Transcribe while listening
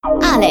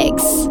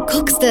Alex,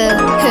 guckste,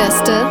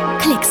 hörste,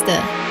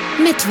 klickste.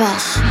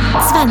 Mittwoch,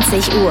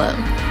 20 Uhr.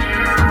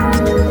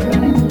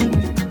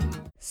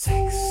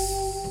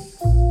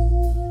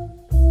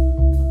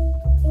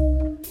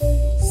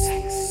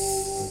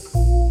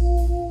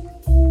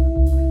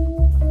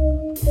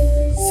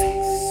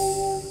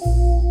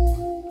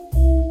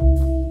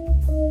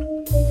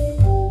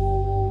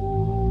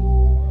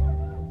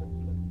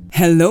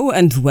 Hello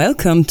and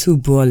welcome to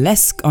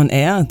Burlesque on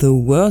Air, the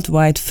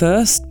worldwide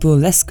first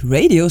burlesque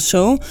radio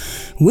show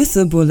with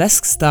the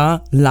burlesque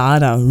star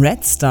Lada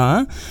Red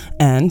Star,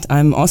 and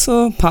I'm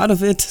also part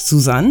of it,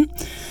 Suzanne.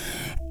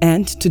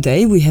 And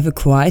today we have a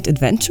quite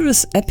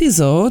adventurous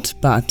episode,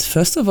 but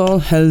first of all,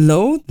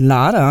 hello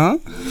Lada.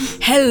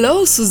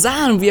 Hello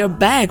Suzanne, we are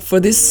back for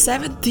this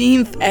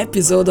 17th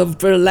episode of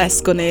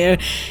Burlesque on Air,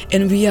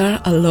 and we are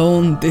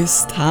alone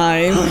this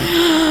time.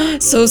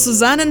 So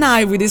Suzanne and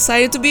I, we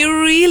decided to be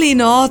really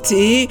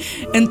naughty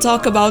and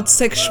talk about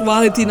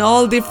sexuality in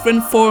all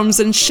different forms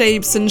and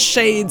shapes and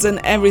shades and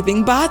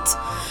everything, but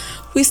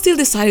we still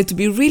decided to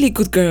be really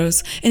good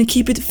girls and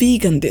keep it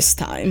vegan this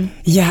time.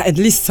 Yeah, at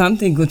least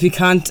something good. We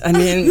can't,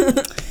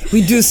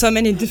 we do so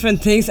many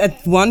different things.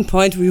 At one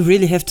point, we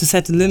really have to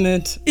set a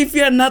limit. If we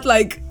are not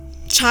like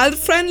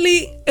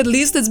child-friendly, at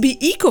least let's be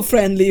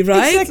eco-friendly,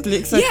 right?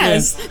 Exactly.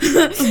 Yes.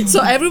 So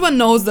everyone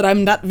knows that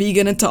I'm not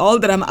vegan at all,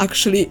 that I'm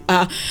actually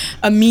a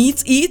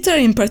meat eater,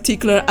 in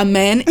particular a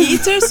man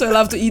eater. So I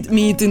love to eat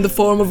meat in the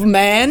form of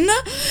man.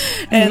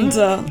 And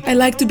I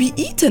like to be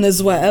eaten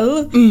as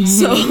well. Mm-hmm.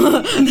 So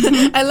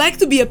I like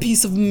to be a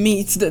piece of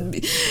meat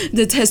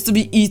that has to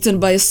be eaten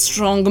by a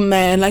strong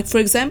man. Like, for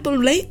example,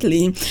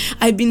 lately,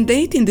 I've been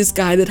dating this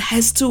guy that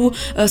has two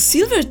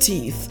silver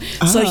teeth.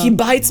 So he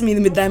bites me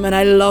with them and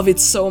I love it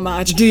so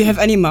much. Do you have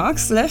any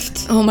marks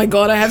left? Oh my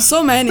god, I have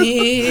so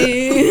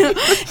many.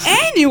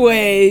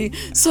 Anyway,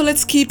 so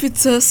let's keep it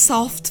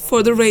soft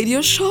for the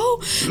radio show.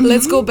 Mm-hmm.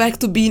 Let's go back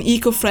to being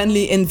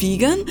eco-friendly and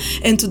vegan.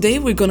 And today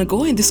we're gonna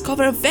go and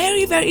discover a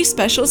very, very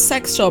special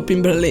sex shop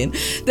in Berlin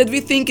that we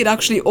think it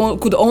actually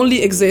could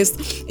only exist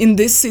in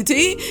this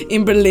city,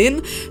 in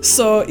Berlin.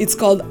 So it's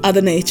called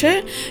Other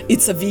Nature.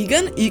 It's a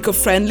vegan,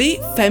 eco-friendly,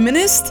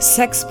 feminist,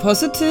 sex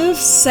positive,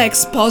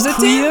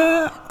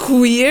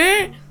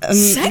 queer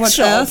sex what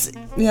shop. else?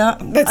 Yeah,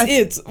 that's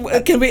it.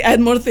 Can we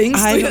add more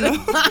things? I don't know.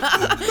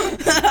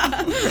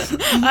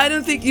 I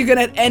don't think you can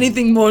add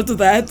anything more to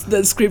that, the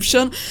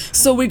description.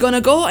 So we're gonna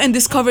go and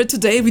discover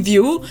today with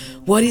you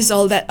what is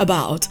all that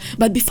about.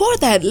 But before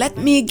that, let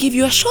me give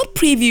you a short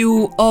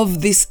preview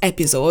of this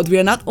episode. We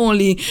are not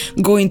only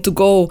going to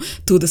go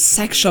to the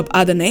sex shop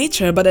Other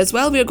Nature, but as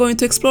well we are going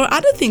to explore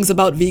other things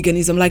about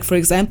veganism, like for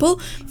example,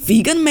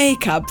 vegan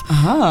makeup.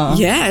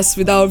 Yes,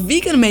 with our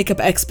vegan makeup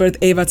expert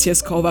Eva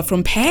Cieskova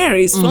from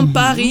Paris, from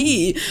Paris.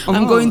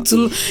 I'm going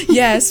to,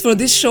 for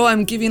this show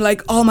I'm giving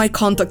like all my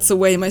contacts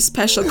away, my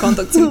special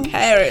contacts in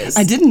Paris.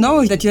 I didn't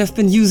know that you have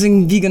been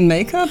using vegan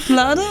makeup,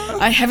 Lada.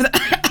 I have,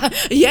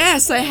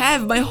 yes, I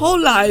have my whole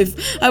life.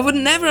 I would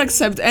never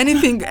accept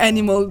anything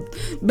animal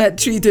bad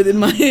treated in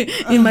my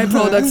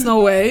products,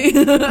 no way.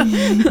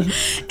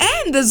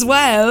 And as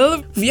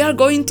well, we are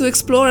going to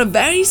explore a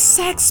very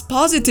sex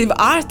positive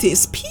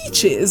artist,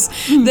 Peaches,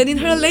 that in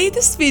her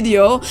latest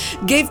video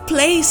gave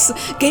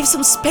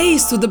some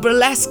space to the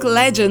burlesque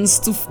legends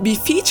to be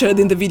featured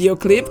in the video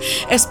clip,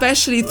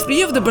 especially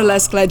 3 of the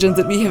burlesque legends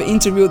that we have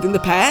interviewed in the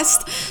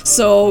past.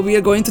 So we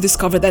are going to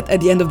discover that at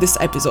the end of this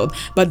episode.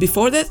 But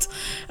before that,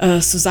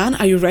 Suzanne,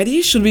 are you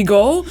ready? Should we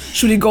go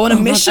on a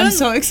mission? I'm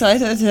so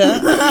excited,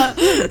 yeah.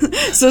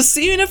 So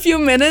see you in a few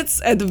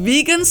minutes at the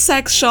vegan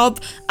sex shop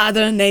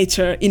Other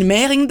Nature in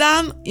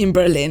Mehringdamm in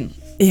Berlin.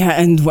 Yeah,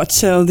 and what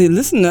shall the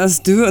listeners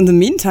do in the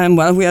meantime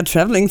while we are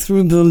traveling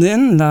through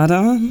Berlin,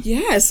 Lada?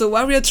 Yeah, so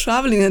while we are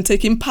traveling and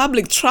taking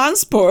public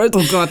transport...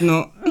 Oh God,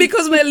 no.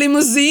 Because my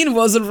limousine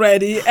wasn't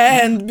ready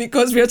and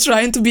because we are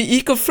trying to be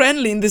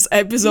eco-friendly in this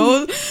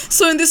episode.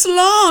 So in this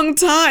long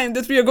time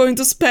that we are going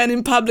to spend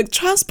in public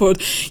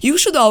transport, you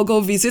should all go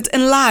visit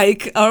and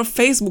like our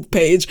Facebook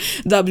page,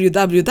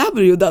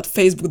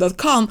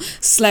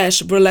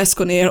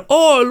 www.facebook.com/burlesqueonair,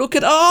 or look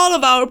at all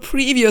of our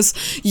previous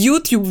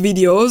YouTube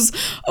videos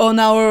on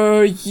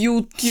our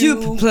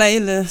YouTube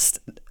playlist,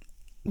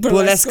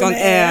 Burlesque on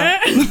Air.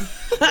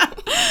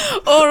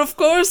 Or of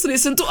course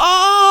listen to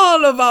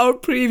all of our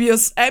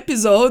previous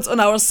episodes on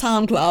our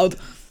SoundCloud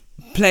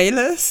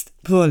playlist,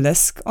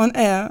 Burlesque on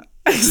Air.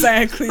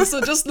 Exactly.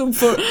 So just look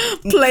for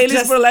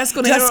playlist Burlesque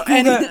on Air.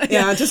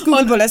 Just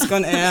Google Burlesque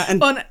on Air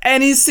and on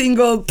any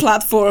single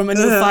platform, and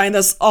you'll find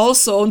us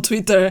also on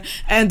Twitter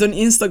and on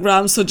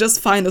Instagram. So just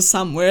find us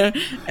somewhere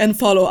and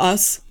follow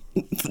us.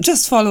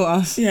 Just follow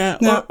us. Yeah.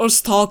 Or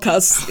stalk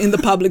us in the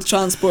public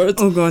transport.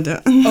 Oh God, yeah.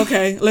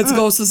 Okay, let's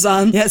go,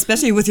 Suzanne. Yeah,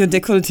 especially with your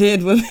décolleté,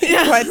 it will be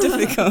quite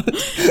difficult.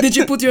 Did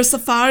you put your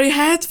safari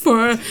hat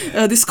for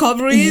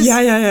discoveries?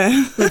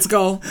 Yeah. Let's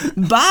go.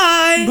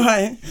 Bye.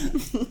 Bye.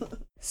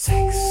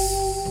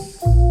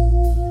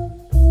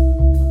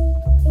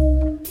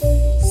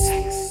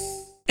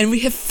 and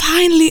we have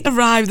finally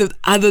arrived at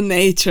other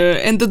nature,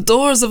 and the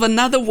doors of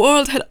another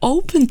world had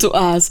opened to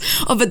us,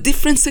 of a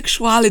different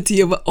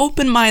sexuality, of an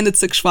open-minded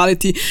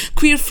sexuality,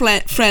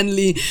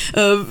 queer-friendly,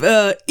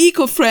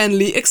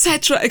 eco-friendly,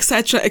 etc.,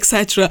 etc.,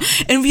 etc.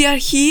 And we are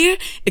here,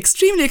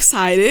 extremely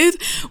excited,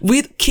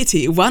 with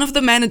Kitty, one of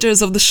the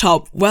managers of the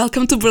shop.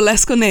 Welcome to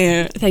Burlesque on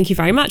Air. Thank you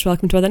very much.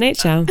 Welcome to Other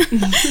Nature.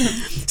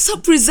 So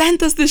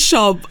present us this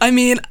shop. I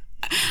mean,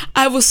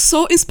 I was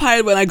so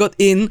inspired when I got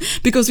in,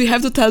 because we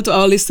have to tell to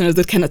our listeners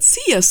that cannot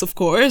see us, of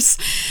course.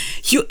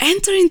 You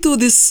enter into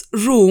this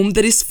room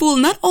that is full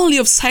not only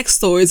of sex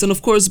toys and,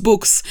 of course,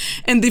 books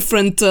and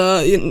different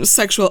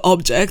sexual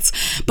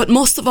objects, but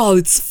most of all,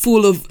 it's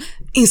full of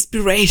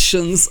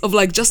inspirations of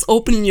like just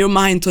opening your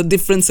mind to a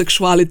different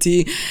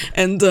sexuality.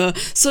 And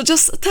so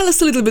just tell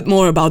us a little bit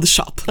more about the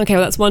shop. Okay,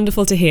 well, that's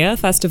wonderful to hear.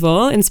 First of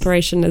all,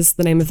 inspiration is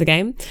the name of the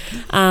game.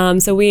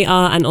 So we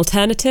are an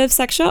alternative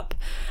sex shop.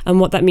 And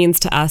what that means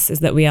to us is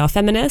that we are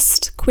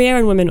feminist, queer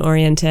and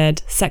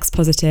women-oriented,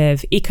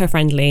 sex-positive,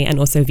 eco-friendly, and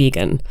also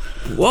vegan.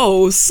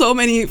 Whoa, so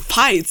many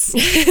fights,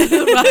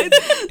 right?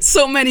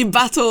 So many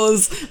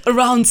battles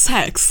around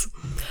sex.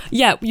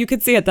 Yeah, you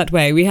could see it that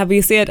way.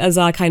 We see it as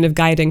our kind of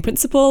guiding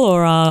principle,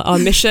 or our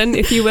mission,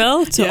 if you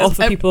will, to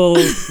offer people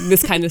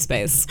this kind of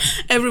space.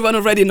 Everyone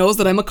already knows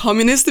that I'm a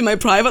communist in my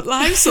private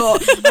life, so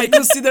I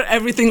consider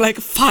everything like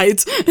a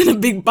fight and a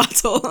big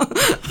battle.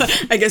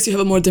 I guess you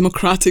have a more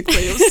democratic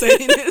way of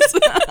saying it.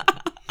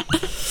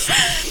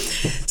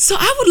 So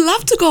I would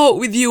love to go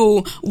with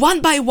you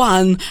one by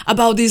one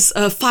about these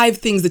 5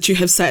 things that you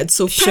have said.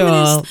 So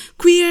feminist,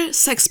 queer,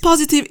 sex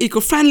positive,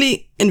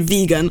 eco-friendly, and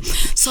vegan.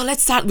 So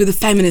let's start with the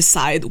feminist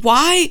side.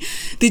 Why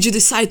did you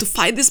decide to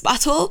fight this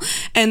battle?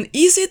 And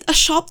is it a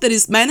shop that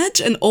is managed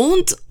and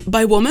owned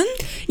by women?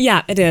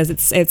 Yeah, it is.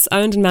 It's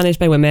owned and managed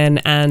by women.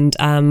 And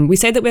we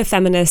say that we're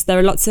feminist. There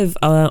are lots of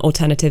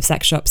alternative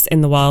sex shops in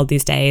the world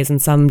these days,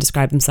 and some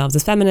describe themselves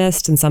as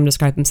feminist and some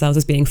describe themselves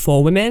as being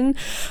for women.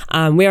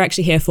 We're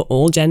actually here for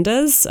all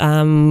genders.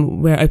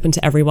 We're open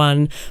to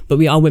everyone, but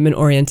we are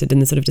women-oriented in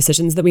the sort of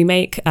decisions that we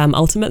make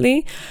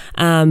ultimately.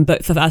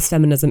 But for us,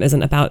 feminism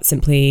isn't about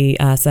simply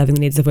serving the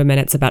needs of women.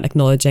 It's about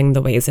acknowledging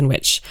the ways in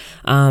which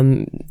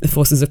the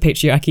forces of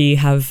patriarchy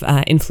have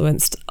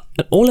influenced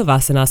all of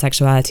us in our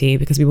sexuality,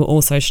 because we were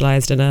all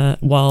socialized in a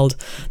world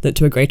that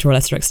to a greater or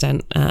lesser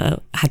extent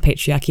had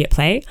patriarchy at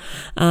play.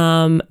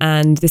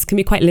 And this can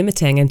be quite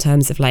limiting in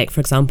terms of, like, for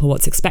example,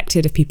 what's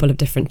expected of people of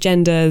different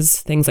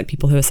genders, things like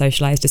people who are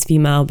socialized as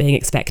female being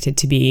expected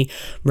to be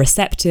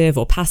receptive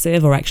or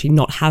passive or actually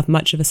not have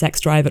much of a sex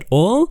drive at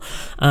all,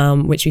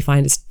 which we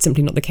find is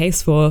simply not the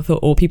case for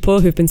all people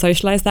who've been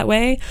socialized that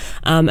way.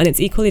 And it's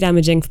equally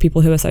damaging for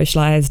people who are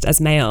socialized as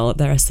male.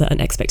 There are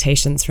certain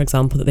expectations, for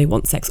example, that they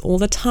want sex all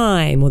the time,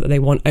 or that they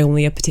want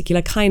only a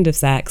particular kind of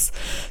sex.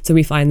 So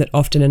we find that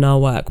often in our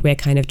work, we're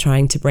kind of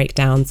trying to break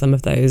down some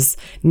of those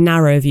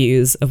narrow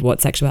views of what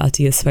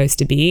sexuality is supposed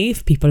to be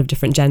for people of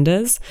different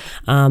genders,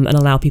 and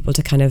allow people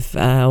to kind of,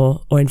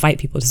 or invite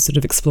people to sort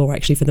of explore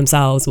actually for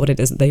themselves what it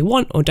is that they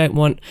want or don't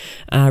want,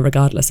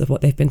 regardless of what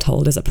they've been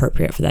told is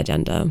appropriate for their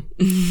gender.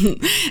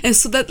 And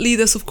so that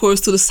leads us, of course,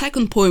 to the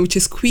second point, which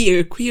is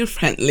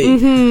queer-friendly.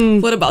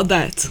 Mm-hmm. What about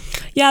that?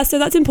 Yeah, so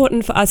that's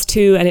important for us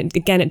too. And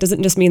it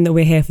doesn't just mean that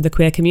we're here for the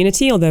queer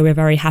community, although we're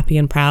very happy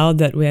and proud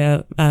that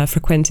we're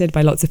frequented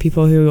by lots of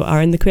people who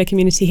are in the queer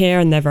community here,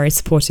 and they're very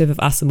supportive of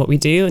us and what we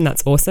do, and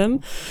that's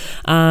awesome.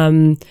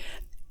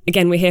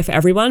 Again, we're here for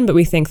everyone, but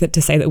we think that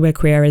to say that we're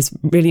queer is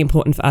really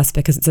important for us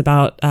because it's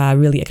about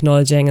really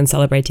acknowledging and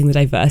celebrating the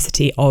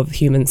diversity of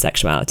human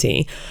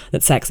sexuality.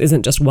 That sex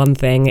isn't just one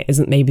thing. It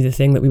isn't maybe the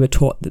thing that we were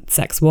taught that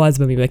sex was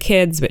when we were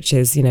kids, which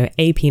is,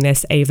 a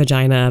penis, a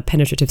vagina,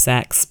 penetrative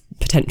sex,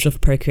 potential for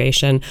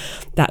procreation.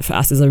 That for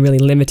us is a really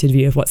limited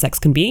view of what sex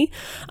can be.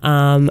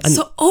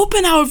 So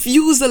open our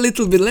views a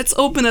little bit. Let's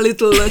open a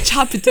little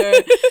chapter.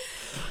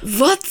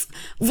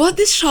 What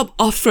this shop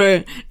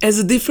offer as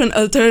a different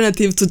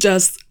alternative to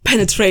just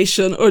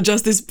penetration or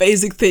just these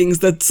basic things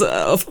that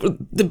of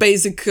the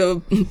basic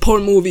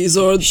porn movies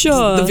or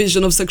the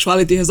vision of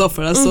sexuality has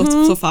offered us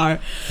so far?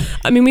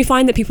 I mean, we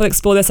find that people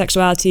explore their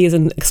sexualities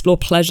and explore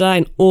pleasure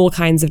in all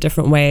kinds of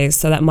different ways.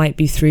 So that might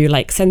be through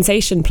like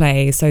sensation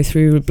play, so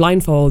through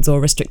blindfolds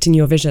or restricting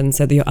your vision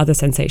so that your other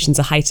sensations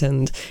are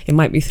heightened. It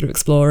might be through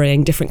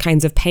exploring different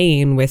kinds of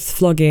pain with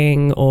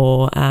flogging,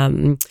 or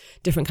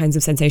different kinds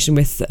of sensation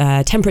with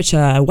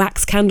temperature,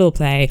 wax candle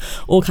play,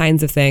 all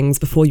kinds of things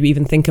before you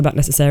even think about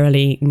necessarily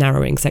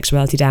narrowing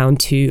sexuality down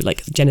to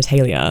like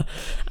genitalia.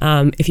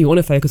 If you want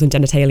to focus on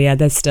genitalia,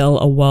 there's still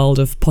a world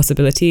of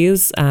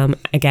possibilities,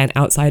 again,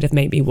 outside of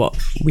maybe what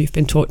we've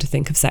been taught to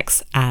think of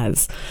sex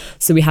as.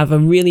 So we have a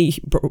really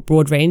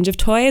broad range of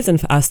toys,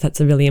 and for us that's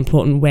a really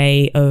important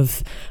way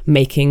of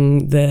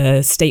making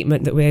the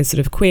statement that we're sort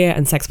of queer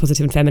and sex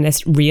positive and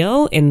feminist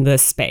real in the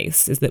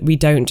space, is that we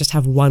don't just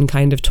have one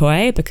kind of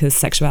toy, because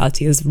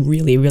sexuality is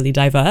really, really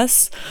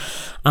diverse.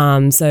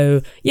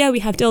 So yeah, we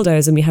have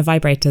dildos and we have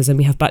vibrators and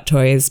we have butt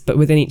toys, but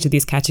within each of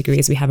these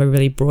categories, we have a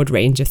really broad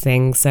range of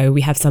things. So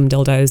we have some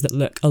dildos that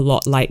look a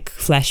lot like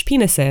flesh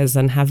penises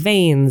and have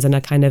veins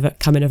and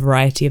come in a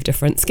variety of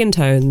different skin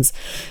tones.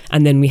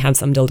 And then we have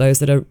some dildos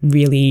that are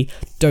really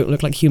don't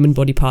look like human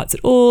body parts at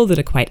all, that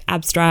are quite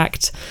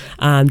abstract,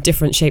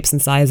 different shapes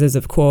and sizes,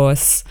 of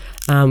course.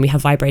 We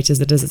have vibrators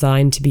that are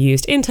designed to be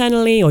used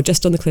internally or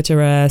just on the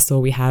clitoris, or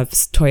we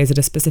have toys that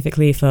are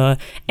specifically for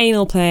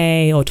anal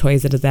play, or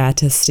toys that are there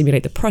to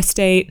stimulate the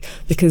prostate,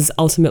 because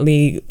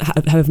ultimately,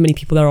 however many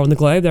people there are on the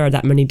globe, there are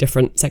that many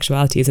different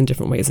sexualities and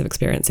different ways of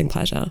experiencing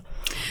pleasure.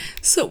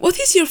 So what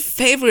is your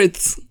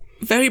favorite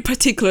very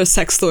particular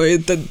sex toy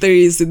that there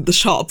is in the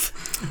shop?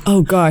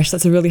 Oh gosh,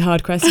 that's a really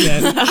hard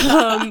question.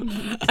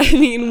 I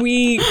mean,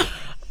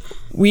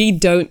 we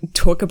don't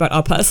talk about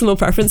our personal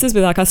preferences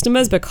with our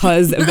customers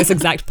because of this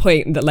exact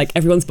point that like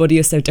everyone's body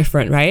is so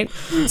different, right?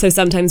 So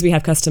sometimes we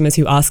have customers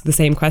who ask the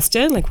same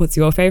question, like, what's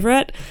your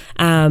favorite?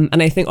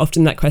 And I think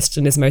often that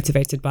question is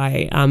motivated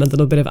by a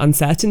little bit of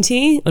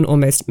uncertainty and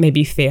almost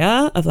maybe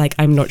fear of like,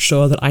 I'm not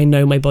sure that I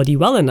know my body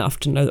well enough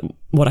to know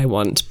what I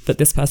want, but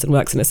this person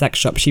works in a sex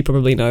shop, she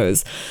probably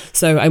knows.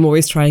 So I'm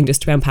always trying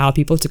just to empower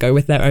people to go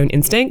with their own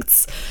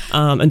instincts,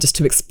 and just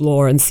to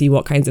explore and see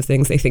what kinds of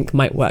things they think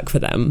might work for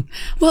them.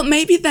 Well,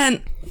 maybe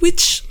then,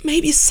 which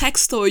maybe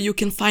sex toy you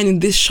can find in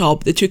this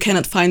shop that you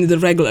cannot find in the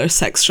regular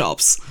sex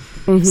shops?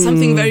 Mm-hmm.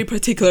 Something very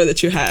particular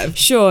that you have.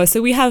 Sure.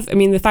 So we have, I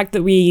mean, the fact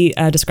that we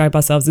describe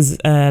ourselves as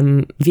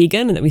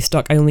vegan and that we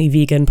stock only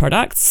vegan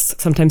products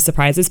sometimes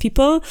surprises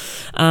people,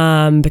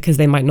 because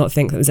they might not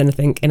think that there's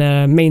anything in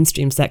a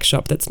mainstream sex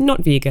shop that's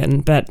not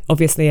vegan. But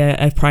obviously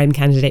a prime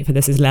candidate for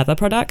this is leather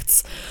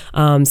products.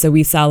 So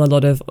we sell a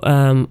lot of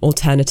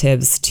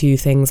alternatives to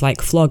things like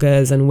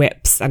floggers and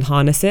whips and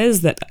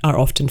harnesses that are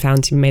often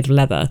found to be made of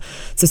leather.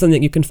 So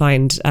something you can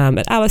find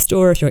at our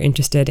store if you're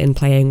interested in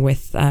playing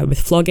with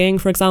flogging,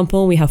 for example.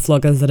 We have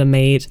floggers that are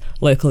made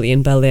locally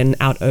in Berlin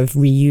out of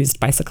reused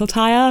bicycle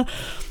tire.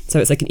 So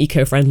it's like an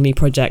eco-friendly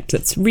project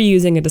that's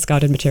reusing a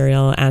discarded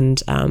material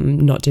and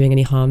not doing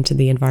any harm to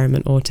the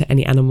environment or to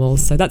any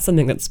animals. So that's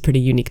something that's pretty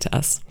unique to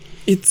us.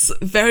 It's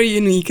very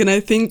unique, and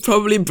I think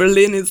probably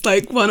Berlin is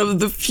like one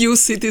of the few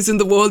cities in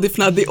the world, if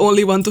not the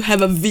only one, to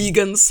have a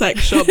vegan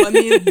sex shop. I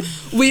mean,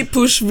 we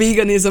push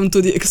veganism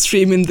to the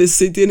extreme in this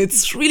city, and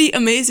it's really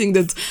amazing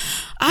that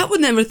I would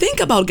never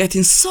think about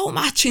getting so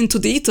much into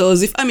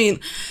details. If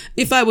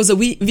I was a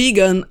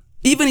vegan,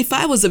 even if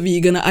I was a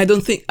vegan,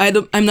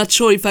 I'm not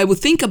sure if I would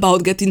think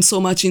about getting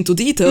so much into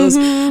details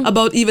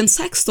about even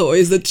sex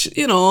toys that,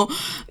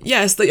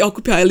 yes, they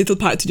occupy a little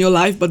part in your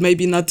life, but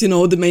maybe not,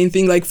 the main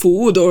thing like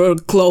food or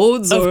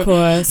clothes. Of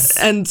course.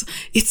 And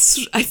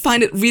I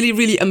find it really,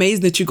 really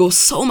amazing that you go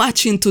so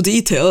much into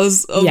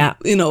details of,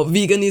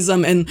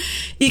 veganism and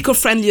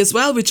eco-friendly as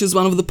well, which is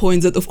one of the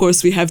points that, of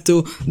course, we have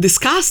to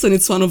discuss. And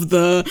it's one of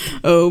the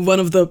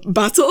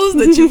battles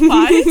that you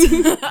fight.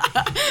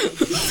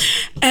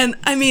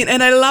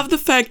 And I love the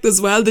fact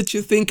as well that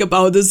you think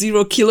about the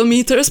 0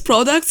 kilometers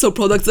products, so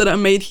products that are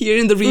made here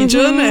in the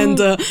region and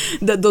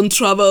that don't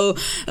travel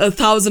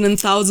thousands and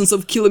thousands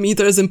of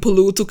kilometers and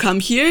pollute to come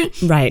here.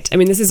 Right. I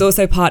mean, this is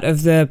also part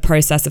of the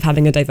process of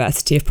having a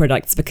diversity of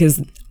products,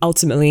 because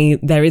ultimately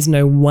there is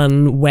no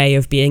one way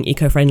of being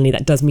eco-friendly.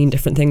 That does mean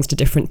different things to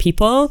different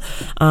people.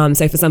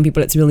 So for some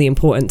people, it's really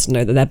important to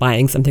know that they're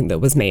buying something that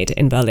was made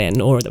in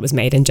Berlin or that was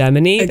made in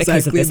Germany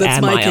because of this That's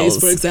air my miles. case,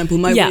 for example.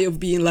 My way of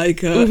being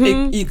like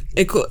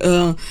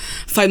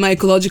fight my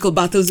ecological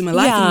battles in my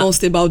life, and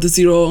mostly about the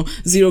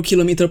 0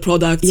 kilometer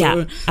products.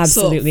 Yeah,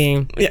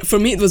 absolutely. So, for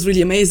me, it was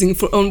really amazing.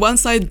 On one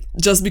side,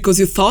 just because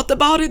you thought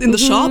about it in the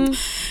shop,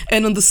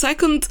 and on the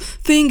second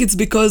thing, it's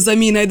because I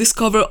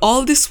discover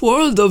all this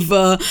world of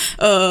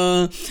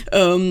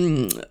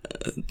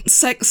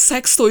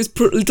sex toys,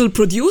 little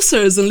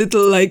producers and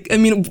little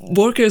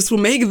workers who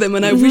make them,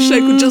 and I wish I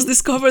could just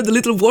discover the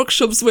little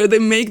workshops where they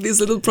make these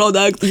little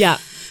products. Yeah.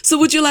 So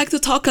would you like to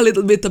talk a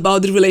little bit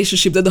about the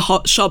relationship that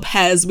the shop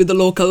has with the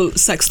local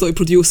sex toy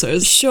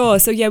producers? Sure.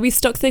 So yeah, we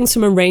stock things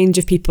from a range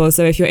of people.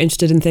 So if you're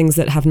interested in things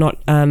that have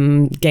not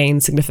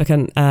gained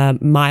significant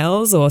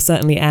miles or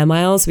certainly air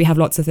miles, we have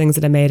lots of things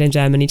that are made in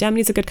Germany.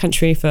 Germany's a good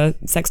country for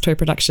sex toy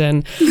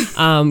production.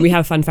 We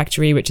have Fun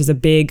Factory, which is a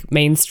big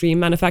mainstream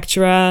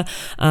manufacturer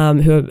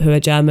who are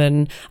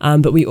German.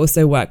 But we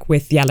also work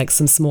with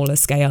some smaller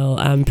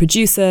scale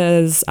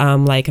producers,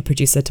 like a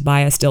producer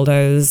Tobias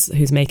Dildos,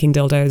 who's making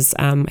dildos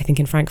I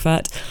think in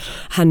Frankfurt,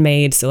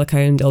 handmade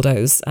silicone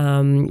dildos.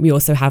 We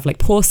also have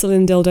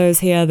porcelain dildos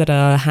here that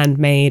are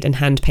handmade and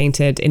hand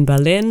painted in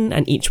Berlin,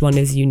 and each one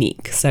is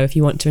unique. So if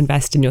you want to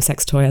invest in your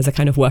sex toy as a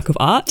kind of work of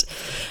art,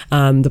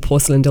 the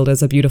porcelain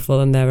dildos are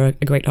beautiful and they're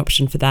a great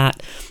option for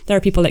that. There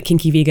are people like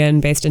Kinky Vegan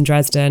based in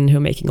Dresden who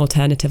are making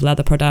alternative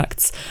leather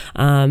products,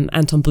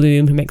 Anton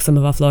Bloom who makes some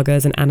of our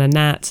floggers, and Anna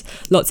Nat.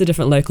 Lots of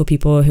different local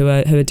people who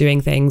are doing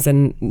things.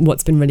 And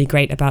what's been really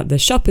great about the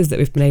shop is that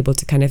we've been able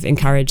to kind of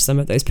encourage some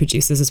of those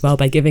producers as well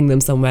by giving them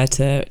somewhere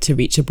to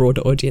reach a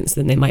broader audience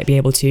than they might be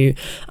able to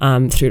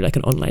through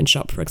an online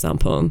shop, for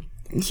example.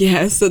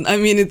 Yes, and I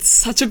mean, it's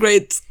such a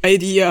great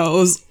idea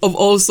of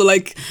also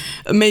like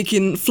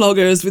making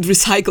floggers with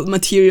recycled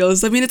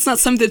materials. I mean, it's not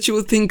something that you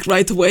would think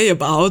right away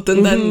about.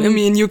 And then, I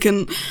mean, you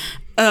can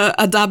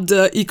adapt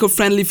the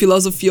eco-friendly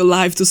philosophy of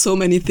life to so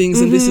many things,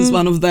 and this is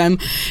one of them.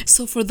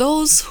 So for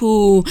those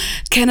who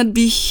cannot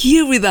be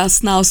here with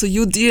us now, so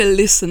you dear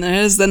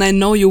listeners, then I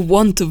know you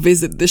want to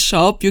visit the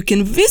shop. You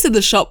can visit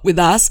the shop with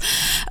us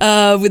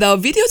with our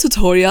video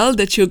tutorial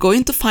that you're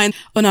going to find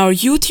on our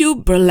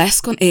YouTube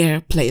Burlesque on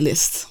Air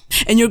playlist.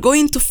 And you're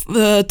going to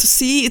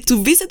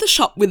visit the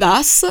shop with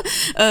us.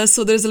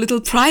 So there's a little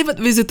private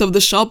visit of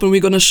the shop, and we're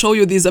going to show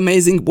you these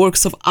amazing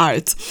works of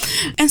art.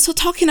 And so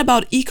talking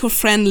about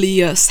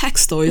eco-friendly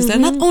sex toys, they're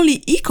not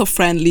only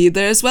eco-friendly,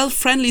 they're as well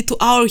friendly to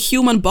our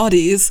human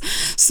bodies.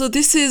 So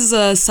this is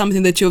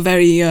something that you're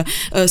very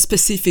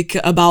specific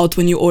about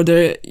when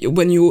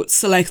you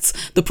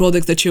select the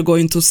product that you're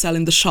going to sell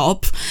in the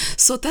shop.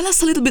 So tell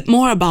us a little bit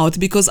more about it,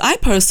 because I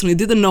personally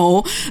didn't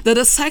know that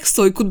a sex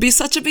toy could be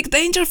such a big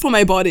danger for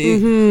my body.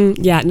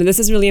 Yeah, no, this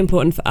is really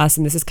important for us,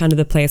 and this is kind of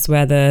the place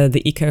where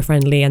the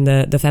eco-friendly and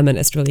the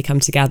feminist really come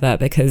together,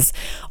 because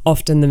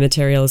often the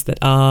materials that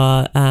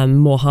are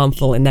more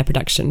harmful in their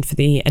production for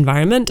the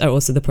environment are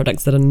also the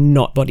products that are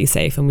not body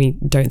safe, and we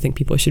don't think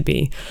people should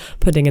be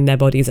putting in their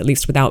bodies, at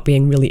least without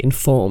being really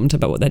informed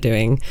about what they're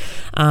doing.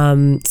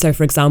 So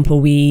for example,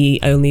 we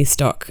only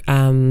stock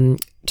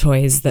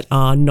toys that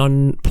are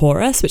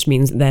non-porous, which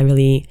means that they're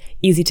really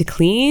easy to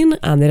clean.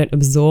 They don't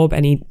absorb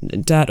any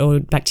dirt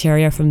or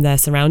bacteria from their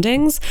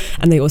surroundings,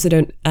 and they also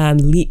don't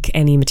leak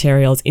any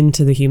materials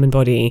into the human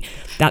body.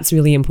 That's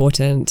really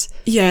important.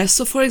 Yeah,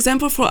 so for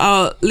example, for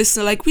our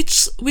listener, like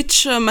which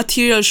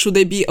material should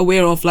they be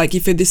aware of? Like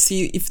if they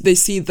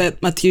see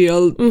that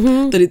material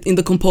in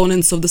the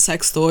components of the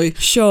sex toy,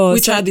 sure.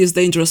 Which are these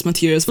dangerous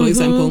materials, for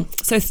example?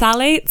 So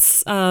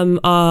phthalates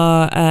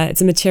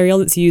it's a material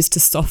that's used to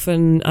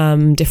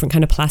soften different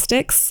kind of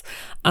plastics.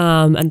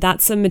 And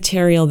that's a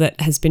material that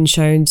has been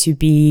shown to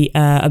be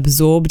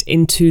absorbed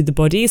into the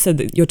body, so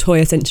that your toy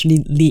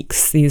essentially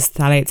leaks these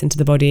phthalates into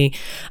the body,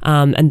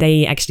 and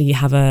they actually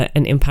have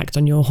an impact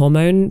on your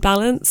hormone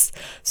balance.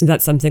 So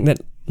that's something that,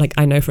 like,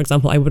 I know, for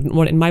example, I wouldn't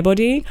want in my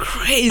body.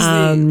 Crazy.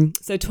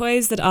 So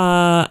toys that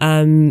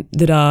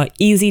are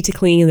easy to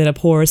clean, that are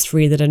porous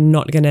free, that are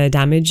not going to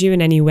damage you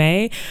in any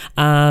way,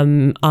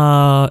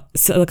 are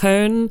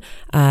silicone,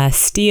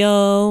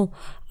 steel,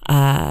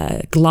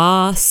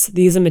 glass.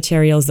 These are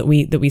materials that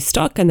we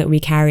stock and that we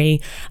carry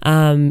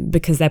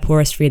because they're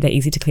porous free, they're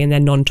easy to clean, they're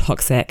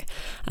non-toxic.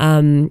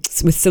 So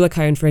with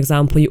silicone, for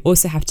example, you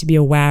also have to be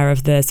aware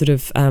of the sort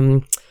of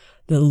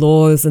the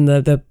laws and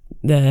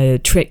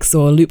the tricks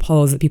or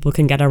loopholes that people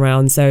can get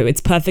around. So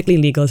it's perfectly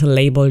legal to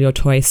label your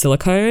toy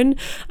silicone,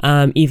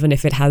 even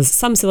if it has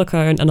some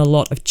silicone and a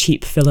lot of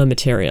cheap filler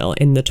material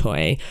in the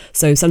toy.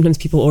 So sometimes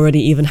people already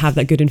even have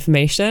that good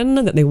information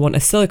that they want a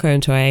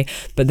silicone toy,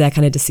 but they're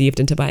kind of deceived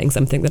into buying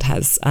something that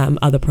has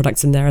other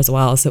products in there as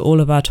well. So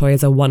all of our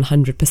toys are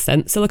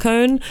 100%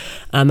 silicone.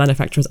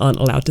 Manufacturers aren't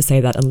allowed to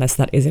say that unless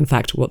that is in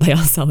fact what they are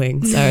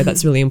selling. So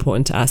that's really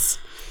important to us.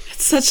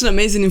 Such an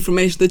amazing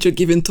information that you're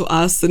giving to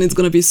us, and it's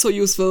going to be so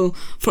useful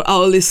for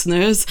our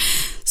listeners.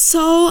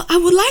 So I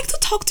would like to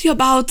talk to you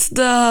about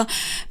the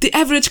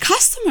average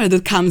customer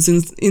that comes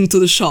into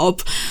the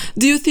shop.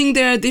 Do you think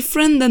they are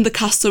different than the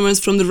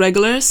customers from the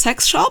regular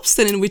sex shops,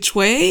 and in which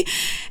way?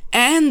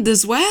 And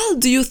as well,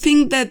 do you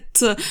think that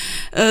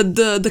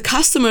the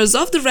customers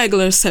of the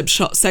regular sex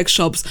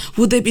shops,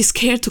 would they be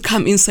scared to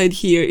come inside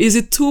here? Is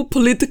it too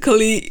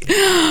politically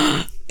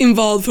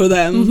involved for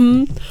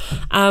them?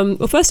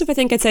 Well, first off, I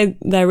think I'd say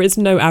there is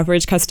no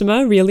average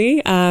customer,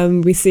 really.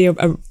 We see a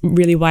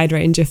really wide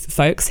range of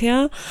folks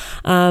here.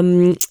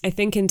 I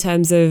think in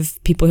terms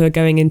of people who are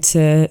going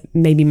into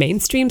maybe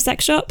mainstream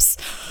sex shops,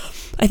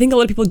 I think a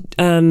lot of people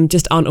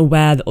just aren't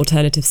aware that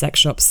alternative sex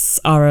shops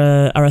are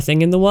a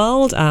thing in the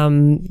world.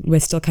 We're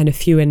still kind of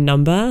few in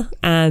number,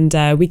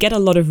 and we get a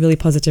lot of really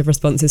positive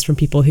responses from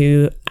people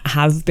who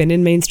have been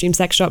in mainstream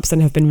sex shops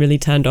and have been really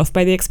turned off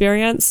by the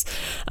experience.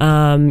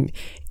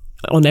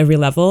 On every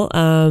level,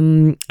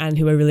 and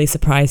who are really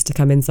surprised to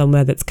come in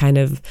somewhere that's kind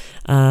of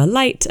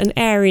light and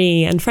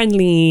airy and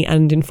friendly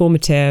and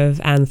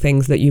informative, and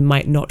things that you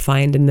might not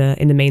find in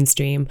the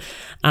mainstream.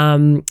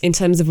 In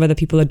terms of whether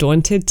people are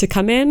daunted to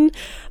come in,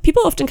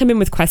 people often come in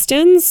with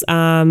questions.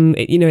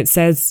 It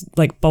says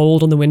like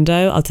bold on the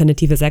window,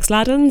 Alternative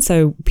Sexladen,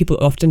 so people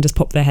often just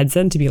pop their heads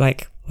in to be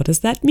like, what does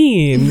that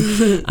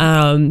mean?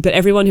 But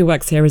everyone who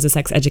works here is a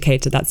sex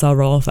educator. That's our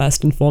role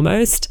first and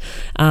foremost.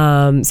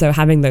 So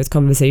having those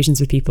conversations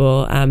with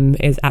people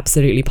is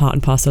absolutely part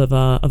and parcel of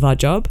our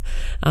job.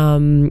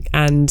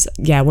 And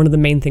yeah, one of the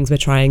main things we're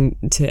trying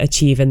to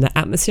achieve in the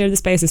atmosphere of the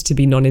space is to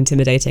be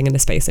non-intimidating in a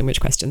space in which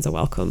questions are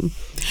welcome.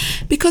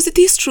 Because it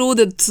is true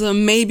that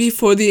maybe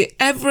for the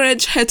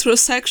average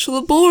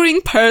heterosexual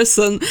boring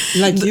person,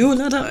 like you,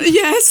 Lada?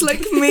 Yes,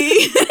 like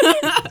me.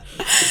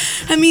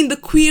 I mean, the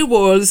queer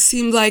world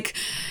seemed like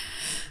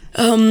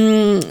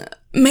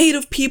made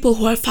of people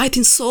who are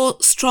fighting so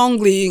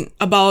strongly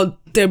about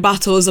their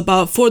battles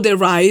for their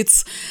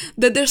rights,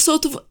 that they're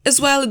sort of, as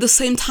well, at the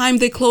same time,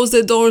 they close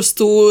their doors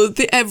to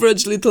the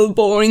average little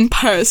boring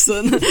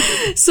person.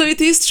 So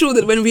it is true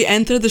that when we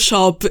enter the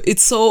shop,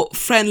 it's so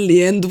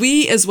friendly, and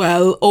we as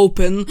well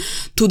open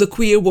to the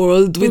queer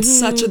world with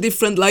such a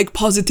different, like,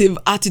 positive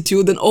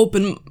attitude and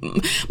open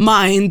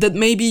mind that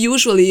maybe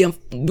usually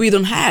we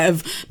don't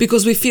have,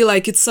 because we feel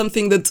like it's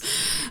something that,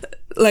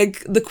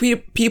 like, the queer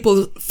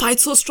people fight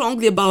so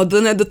strongly about,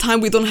 then at the time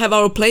we don't have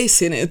our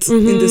place in it,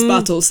 in this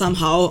battle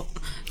somehow,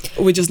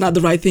 which is not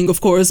the right thing,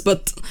 of course,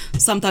 but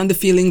sometimes the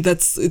feeling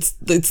that's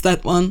it's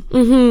that one.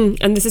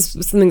 And this is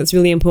something that's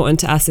really important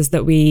to us, is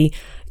that we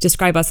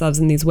describe ourselves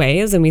in these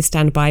ways and we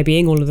stand by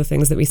being all of the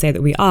things that we say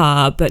that we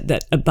are, but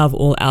that above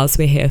all else,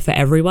 we're here for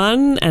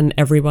everyone, and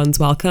everyone's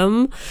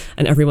welcome,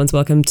 and everyone's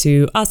welcome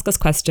to ask us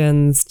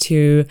questions,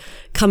 to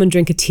come and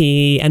drink a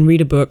tea and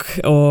read a book,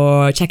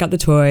 or check out the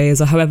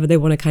toys, or however they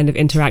want to kind of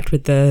interact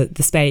with the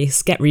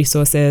space, get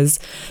resources,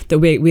 that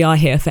we are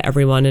here for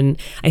everyone. And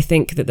I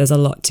think that there's a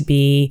lot to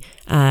be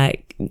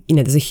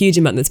there's a huge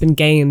amount that's been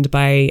gained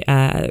by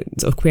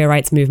sort of queer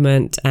rights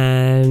movement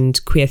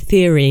and queer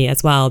theory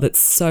as well, that's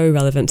so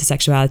relevant to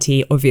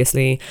sexuality,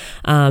 obviously,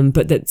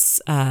 but that's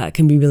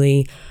can be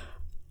really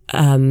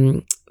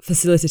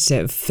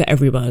facilitative for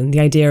everyone. The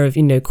idea of,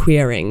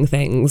 queering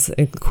things,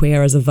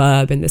 queer as a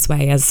verb in this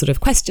way, as sort of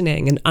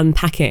questioning and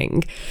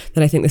unpacking,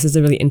 that I think this is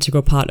a really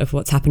integral part of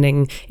what's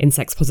happening in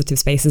sex positive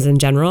spaces in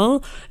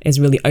general, is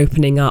really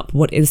opening up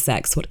what is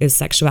sex, what is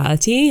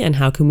sexuality, and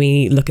how can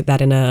we look at that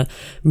in a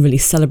really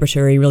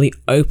celebratory, really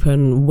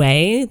open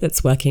way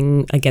that's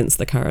working against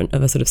the current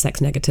of a sort of sex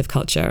negative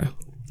culture.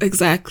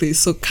 Exactly.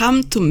 So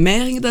come to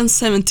Meriden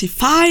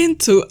 75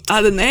 to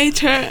Other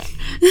Nature.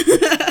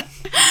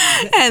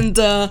 And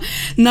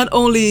not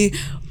only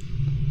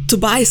to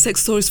buy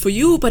sex toys for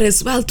you, but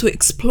as well to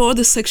explore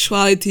the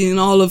sexuality in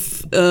all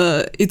of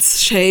its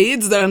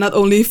shades. There are not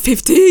only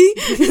 50,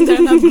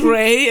 they're not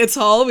gray at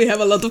all. We have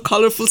a lot of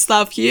colorful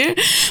stuff here.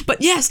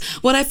 But yes,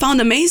 what I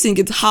found amazing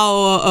is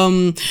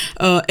how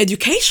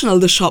educational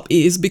the shop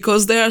is,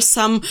 because there are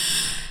some,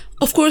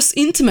 of course,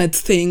 intimate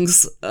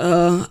things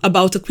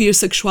about a queer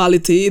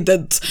sexuality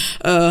that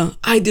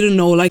I didn't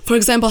know. Like, for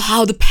example,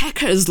 how the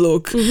packers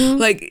look.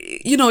 Like,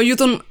 you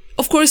don't...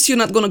 Of course, you're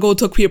not going to go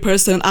to a queer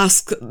person and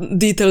ask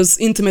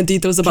intimate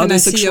details about their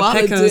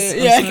sexuality.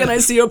 Can I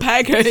see your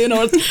packer,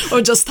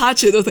 or just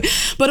touch it.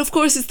 But of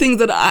course, it's things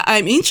that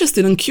I'm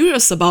interested and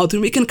curious about,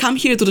 and we can come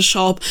here to the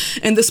shop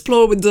and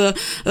explore with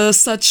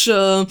such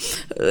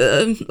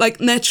like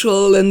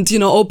natural and,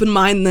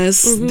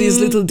 open-mindedness, these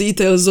little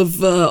details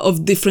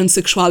of different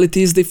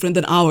sexualities, different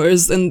than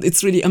ours, and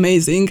it's really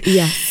amazing.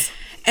 Yes.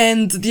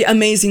 And the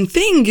amazing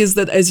thing is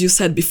that, as you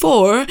said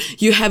before,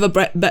 you have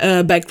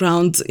a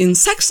background in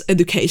sex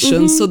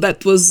education. So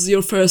that was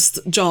your first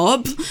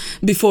job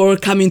before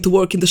coming to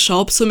work in the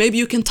shop. So maybe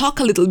you can talk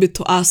a little bit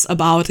to us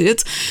about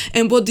it.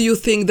 And what do you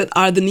think that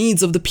are the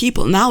needs of the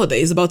people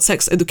nowadays about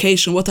sex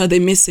education? What are they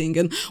missing?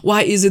 And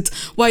why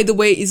the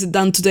way is it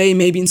done today,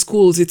 maybe in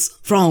schools, it's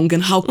wrong?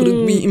 And how could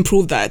we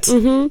improve that?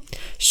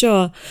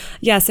 Sure.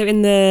 Yeah. So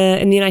in the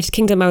United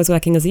Kingdom, I was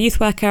working as a youth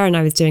worker, and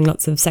I was doing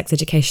lots of sex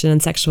education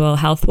and sexual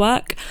health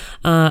work,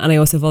 and I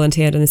also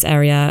volunteered in this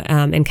area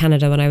in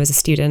Canada when I was a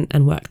student,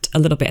 and worked a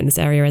little bit in this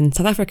area in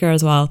South Africa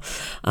as well.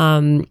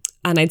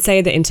 And I'd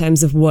say that in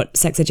terms of what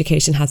sex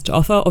education has to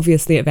offer,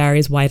 obviously it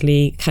varies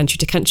widely country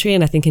to country,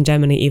 and I think in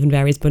Germany even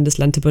varies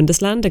Bundesland to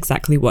Bundesland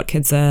exactly what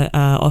kids are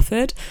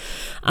offered.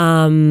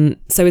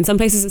 So in some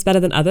places it's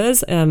better than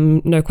others,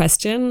 no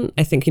question.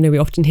 I think, we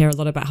often hear a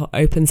lot about how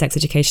open sex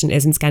education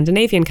is in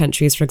Scandinavian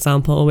countries, for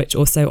example, which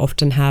also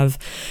often have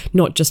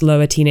not just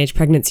lower teenage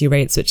pregnancy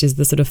rates, which is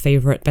the sort of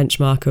favorite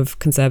benchmark of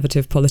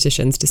conservative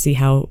politicians to see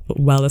how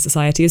well a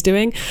society is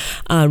doing,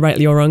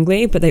 rightly or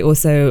wrongly, but they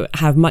also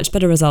have much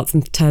better results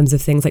in terms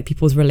of things like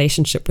people's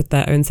relationship with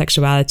their own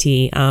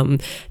sexuality.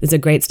 There's a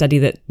great study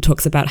that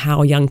talks about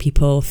how young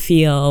people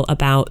feel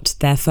about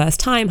their first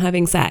time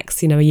having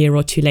sex, a year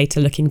or two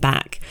later looking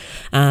back,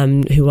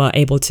 who are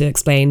able to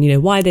explain,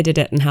 why they did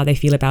it and how they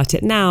feel about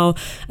it now.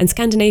 And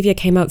Scandinavia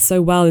came out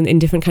so well in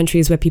different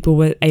countries where people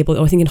were able,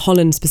 or I think in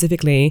Holland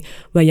specifically,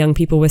 where young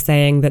people were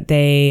saying that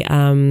they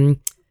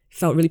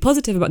felt really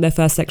positive about their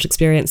first sexual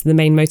experience. The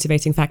main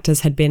motivating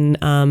factors had been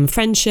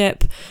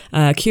friendship,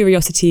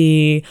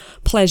 curiosity,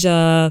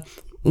 pleasure,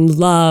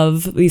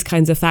 love, these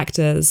kinds of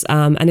factors.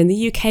 And in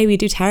the UK, we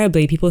do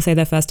terribly. People say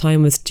their first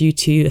time was due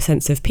to a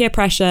sense of peer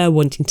pressure,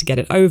 wanting to get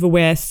it over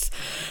with,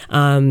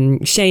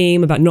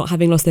 shame about not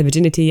having lost their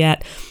virginity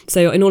yet.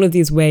 So in all of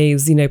these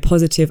ways,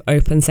 positive,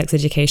 open sex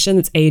education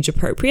that's age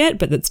appropriate,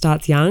 but that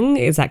starts young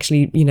is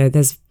actually,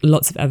 there's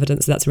lots of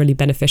evidence that's really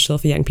beneficial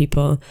for young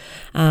people.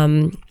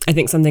 I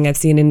think something I've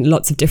seen in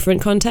lots of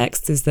different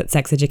contexts is that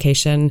sex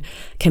education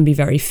can be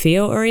very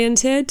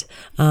fear-oriented,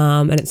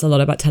 and it's a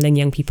lot about telling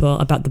young people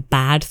about the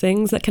bad bad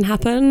things that can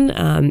happen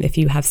if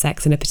you have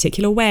sex in a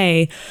particular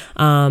way.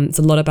 It's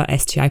a lot about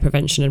STI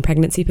prevention and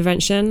pregnancy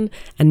prevention,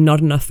 and not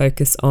enough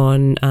focus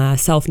on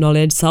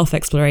self-knowledge,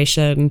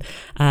 self-exploration,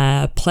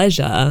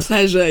 pleasure,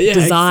 yeah,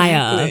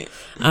 desire.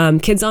 exactly.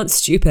 Kids aren't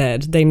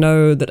stupid. They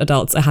know that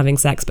adults are having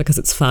sex because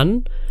it's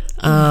fun.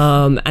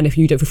 And if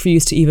you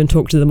refuse to even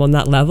talk to them on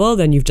that level,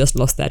 then you've just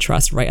lost their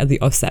trust right at the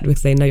offset,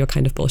 because they know you're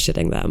kind of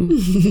bullshitting them.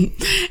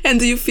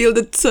 And do you feel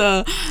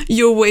that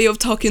your way of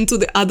talking to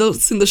the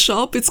adults in the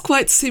shop, it's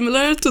quite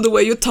similar to the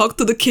way you talk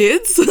to the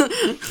kids?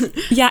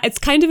 Yeah, it's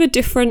kind of a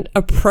different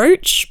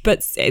approach,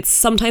 but it's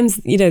sometimes,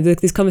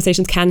 these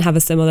conversations can have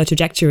a similar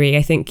trajectory.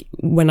 I think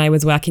when I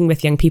was working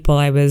with young people,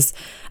 I was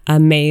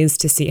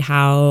amazed to see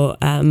how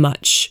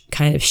much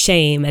kind of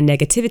shame and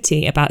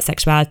negativity about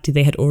sexuality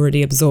they had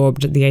already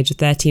absorbed at the age of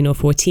 13 or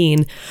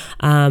 14.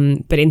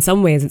 But in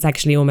some ways, it's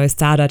actually almost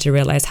sadder to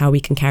realize how we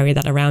can carry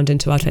that around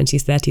into our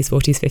 20s, 30s,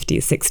 40s,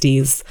 50s,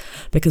 60s,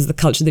 because the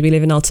culture that we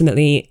live in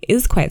ultimately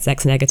is quite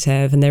sex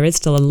negative, and there is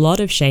still a lot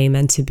of shame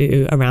and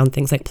taboo around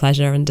things like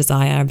pleasure and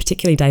desire, and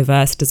particularly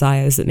diverse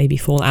desires that maybe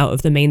fall out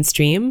of the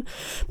mainstream,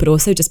 but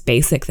also just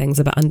basic things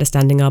about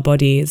understanding our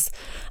bodies.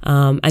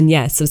 And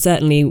yeah, so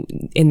certainly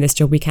in this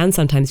job, we can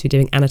sometimes be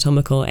doing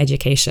anatomical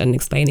education,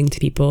 explaining to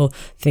people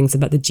things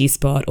about the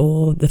G-spot,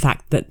 or the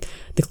fact that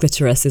the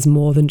clitoris is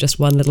more than just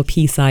one little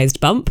pea-sized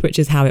bump, which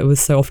is how it was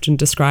so often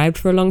described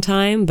for a long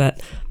time,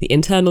 but the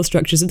internal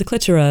structures of the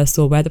clitoris,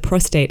 or where the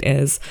prostate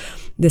is.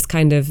 This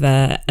kind of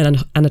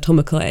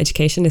anatomical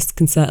education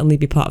can certainly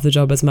be part of the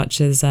job as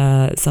much as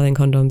selling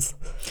condoms.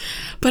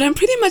 But I'm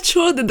pretty much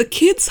sure that the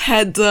kids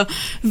had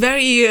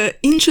very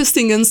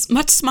interesting and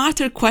much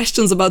smarter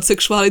questions about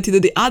sexuality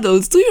than the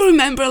adults. Do you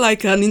remember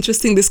like an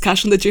interesting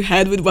discussion that you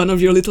had with one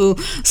of your little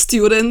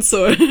students?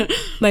 Or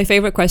My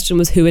favorite question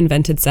was, who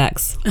invented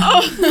sex?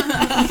 Oh,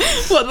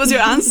 what was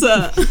your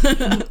answer?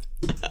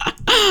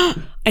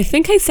 I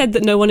think I said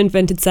that no one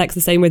invented sex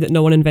the same way that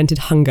no one invented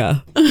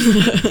hunger.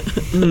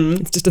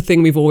 It's just a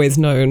thing we've always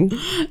known.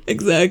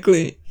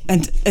 Exactly.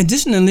 And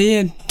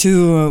additionally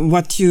to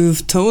what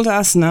you've told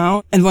us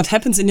now and what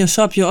happens in your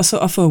shop, you also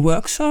offer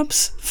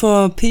workshops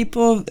for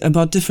people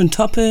about different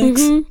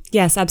topics. Mm-hmm.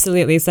 Yes,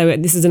 absolutely. So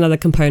this is another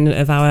component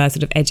of our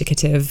sort of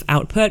educative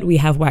output. We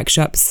have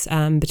workshops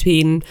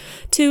between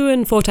 2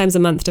 and 4 times a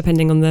month,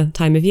 depending on the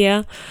time of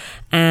year.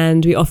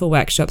 And we offer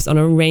workshops on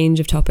a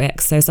range of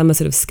topics. So some are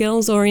sort of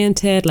skills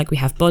oriented, like we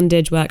have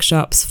bondage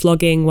workshops,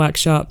 flogging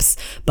workshops,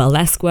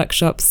 burlesque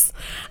workshops,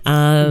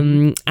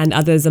 and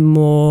others are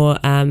more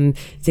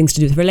things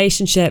to do with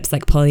relationships,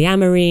 like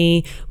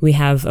polyamory. We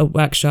have a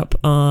workshop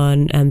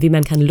on Wie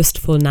man kann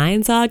lustvoll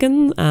Nein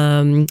sagen.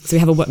 So we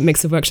have a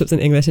mix of workshops in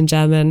English and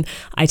German.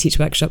 I teach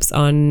workshops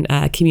on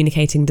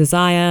communicating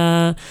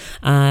desire,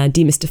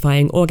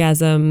 demystifying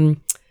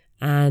orgasm,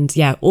 and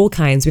yeah, all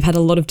kinds. We've had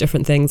a lot of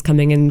different things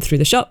coming in through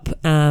the shop,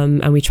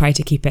 and we try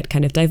to keep it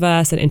kind of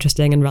diverse and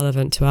interesting and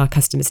relevant to our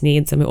customers'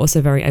 needs. And we're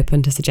also very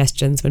open to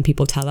suggestions. When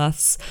people tell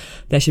us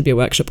there should be a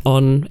workshop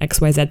on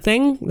XYZ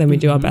thing, then we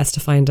do our best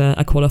to find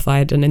a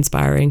qualified and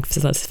inspiring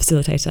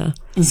facilitator.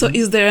 So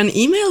is there an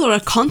email or a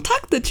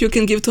contact that you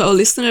can give to our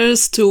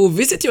listeners to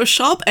visit your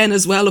shop, and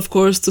as well, of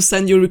course, to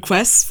send you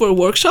requests for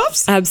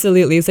workshops?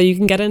 Absolutely. So you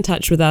can get in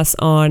touch with us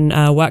on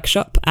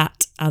workshop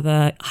at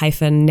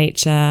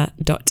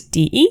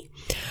other-nature.de.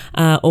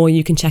 Or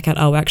you can check out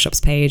our workshops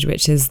page,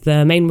 which is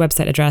the main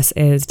website address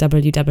is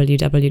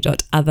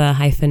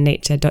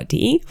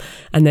www.other-nature.de.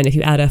 And then if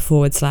you add a /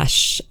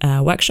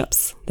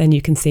 workshops, then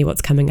you can see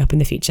what's coming up in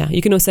the future.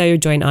 You can also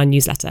join our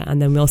newsletter,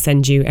 and then we'll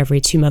send you every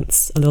 2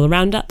 months a little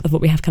roundup of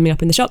what we have coming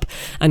up in the shop,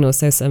 and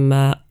also some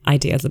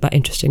ideas about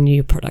interesting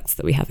new products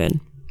that we have in.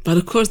 But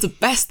of course, the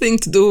best thing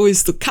to do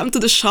is to come to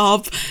the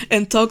shop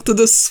and talk to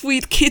the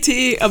sweet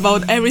kitty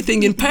about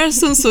everything in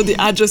person. So the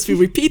address we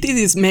repeated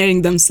is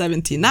Mehringdamm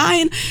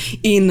 79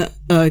 in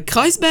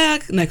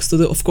Kreuzberg, next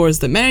to, of course,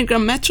 the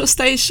Mehringdamm metro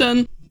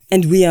station.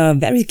 And we are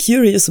very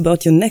curious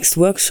about your next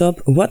workshop.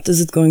 What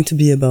is it going to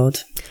be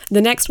about? The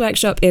next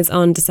workshop is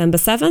on December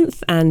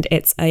 7th, and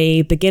it's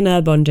a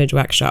beginner bondage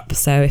workshop.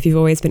 So if you've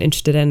always been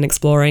interested in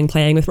exploring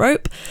playing with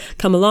rope,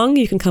 come along.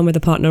 You can come with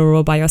a partner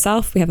or by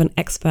yourself. We have an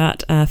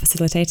expert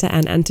facilitator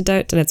and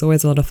antidote, and it's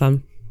always a lot of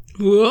fun.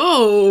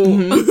 Whoa!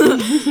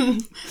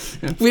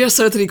 We are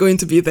certainly going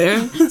to be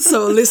there.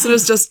 So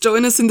listeners, just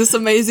join us in this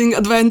amazing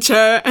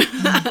adventure.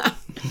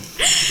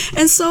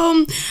 And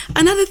so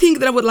another thing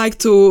that I would like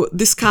to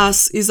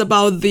discuss is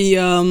about the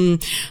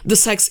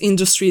sex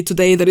industry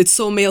today, that it's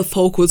so male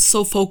focused,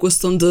 so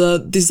focused on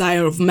the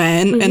desire of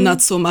men and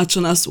not so much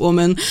on us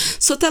women.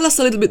 So tell us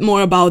a little bit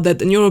more about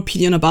that and your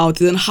opinion about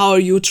it, and how are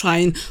you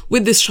trying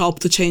with this shop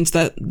to change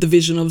that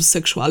division of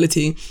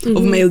sexuality,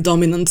 of male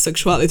dominant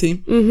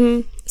sexuality?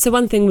 So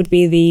one thing would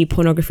be the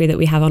pornography that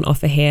we have on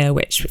offer here,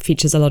 which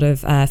features a lot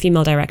of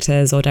female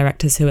directors or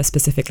directors who are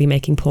specifically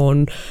making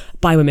porn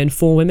by women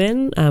for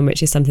women,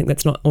 which is something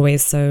that's not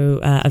always so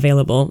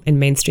available in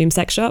mainstream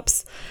sex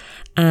shops.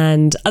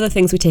 And other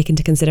things we take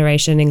into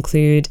consideration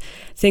include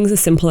things as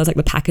simple as like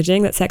the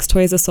packaging that sex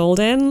toys are sold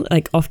in.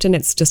 Like often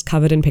it's just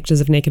covered in pictures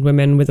of naked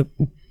women with a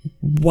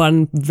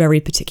one very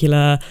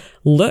particular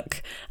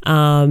look,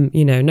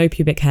 no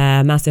pubic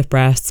hair, massive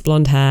breasts,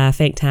 blonde hair,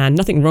 fake tan,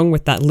 nothing wrong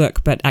with that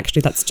look, but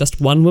actually that's just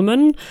one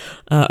woman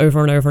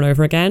over and over and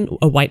over again.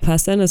 A white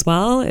person as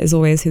well is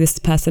always who this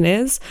person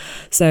is.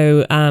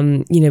 So,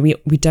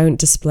 we don't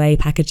display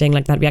packaging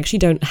like that. We actually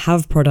don't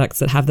have products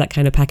that have that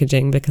kind of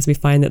packaging because we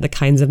find that the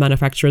kinds of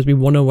manufacturers we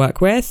want to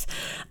work with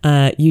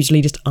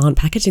usually just aren't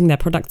packaging their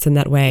products in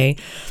that way.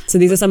 So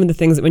these are some of the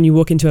things that when you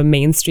walk into a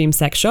mainstream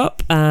sex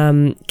shop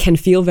can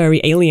feel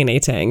very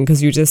alienating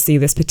because you just see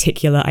this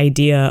particular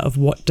idea of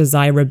what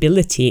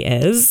desirability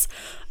is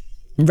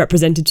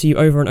represented to you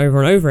over and over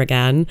and over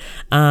again,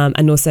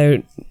 and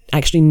also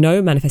actually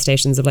no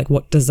manifestations of like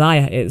what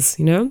desire is,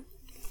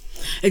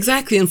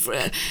 Exactly, and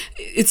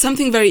it's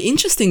something very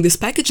interesting, this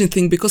packaging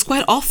thing, because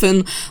quite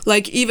often,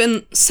 like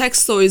even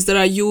sex toys that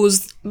are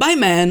used by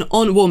men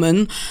on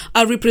women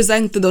are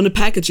represented on the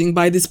packaging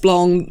by this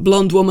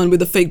blonde woman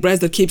with a fake breast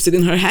that keeps it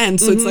in her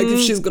hand. So it's like if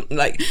she's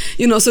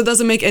gonna, so it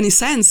doesn't make any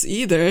sense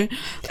either.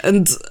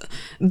 And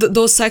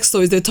those sex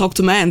toys, they talk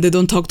to men, they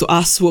don't talk to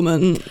us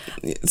women.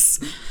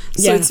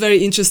 So it's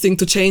very interesting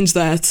to change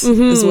that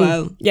as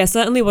well. Yeah,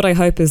 certainly what I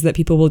hope is that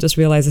people will just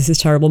realize this is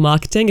terrible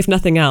marketing, if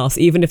nothing else.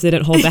 Even if they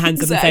don't hold their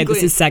hands up and say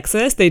this is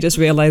sexist, they just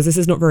realize this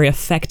is not very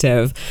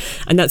effective.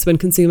 And that's when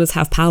consumers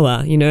have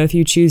power. If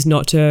you choose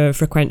not to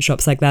frequent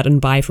shops like that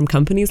and buy from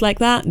companies like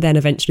that, then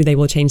eventually they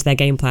will change their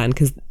game plan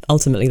because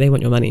ultimately they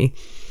want your money.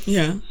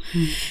 Yeah.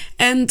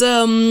 And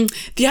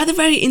the other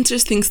very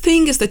interesting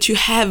thing is that you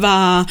have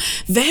a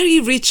very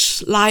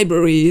rich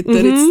library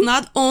that it's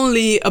not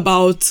only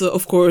about,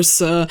 of course,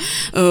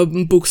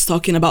 books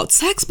talking about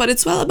sex, but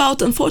it's well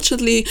about,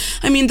 unfortunately,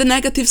 the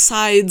negative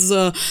sides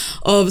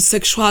of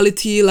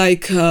sexuality,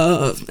 like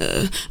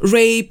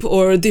rape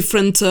or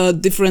different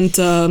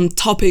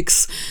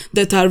topics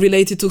that are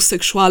related to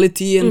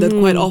sexuality and that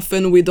quite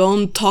often we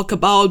don't talk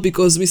about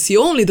because we see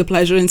only the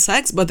pleasure in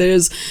sex, but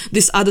there's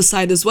this other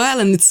side as well.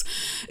 And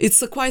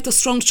it's quite a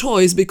strong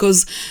choice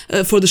because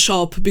for the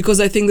shop, because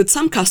I think that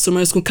some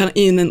customers can come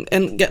in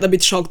and get a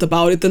bit shocked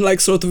about it and like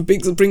sort of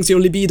brings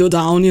your libido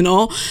down,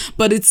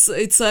 but it's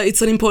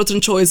an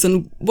important choice.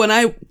 And when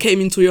I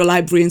came into your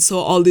library and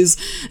saw all these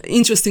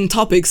interesting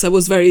topics, I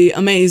was very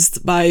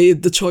amazed by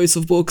the choice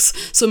of books.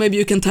 So maybe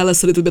you can tell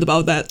us a little bit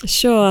about that.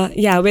 Sure.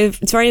 Yeah,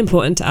 it's very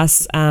important to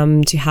us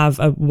to have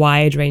a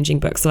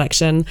wide-ranging book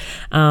selection,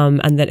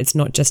 and that it's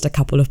not just a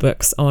couple of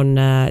books on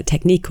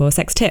technique or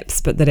sex tips,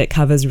 but that it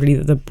covers really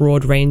the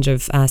broad range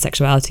of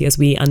sexuality as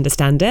we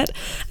understand it,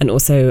 and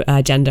also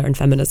gender and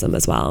feminism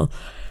as well.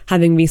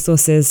 Having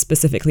resources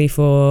specifically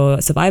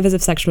for survivors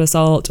of sexual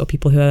assault or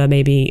people who are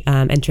maybe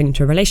entering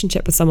into a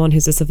relationship with someone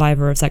who's a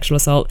survivor of sexual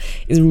assault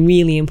is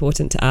really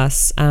important to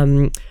us.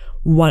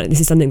 This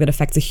is something that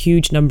affects a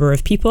huge number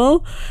of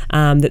people,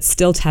 that's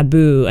still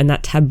taboo, and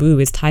that taboo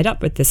is tied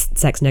up with this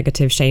sex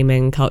negative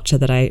shaming culture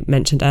that I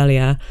mentioned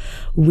earlier.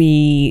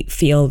 We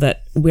feel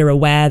that we're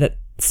aware that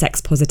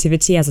sex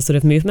positivity as a sort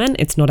of movement,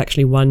 it's not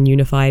actually one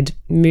unified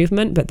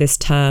movement, but this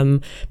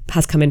term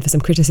has come in for some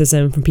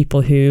criticism from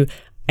people who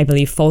I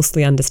believe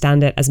falsely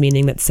understand it as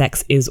meaning that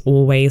sex is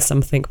always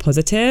something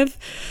positive.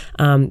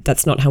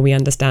 That's not how we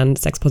understand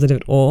sex positive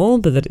at all,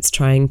 but that it's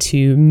trying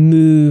to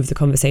move the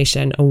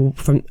conversation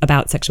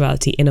about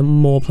sexuality in a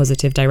more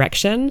positive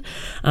direction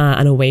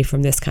and away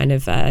from this kind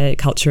of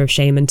culture of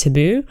shame and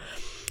taboo.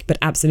 But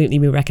absolutely,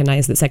 we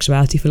recognize that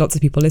sexuality for lots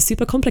of people is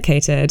super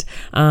complicated,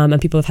 and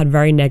people have had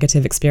very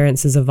negative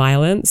experiences of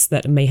violence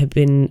that may have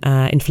been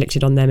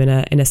inflicted on them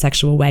in a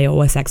sexual way, or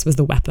where sex was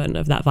the weapon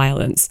of that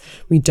violence.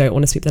 We don't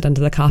want to sweep that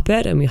under the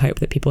carpet, and we hope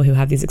that people who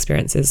have these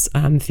experiences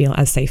feel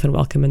as safe and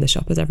welcome in the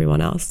shop as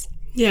everyone else.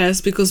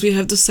 Yes, because we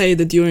have to say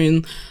that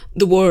during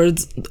the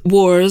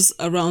wars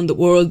around the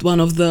world, one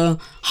of the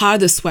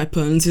hardest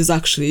weapons is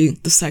actually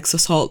the sex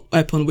assault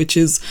weapon, which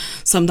is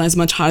sometimes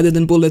much harder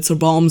than bullets or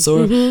bombs,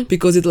 or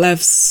because it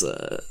leaves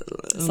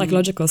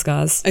psychological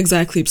scars.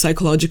 Exactly,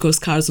 psychological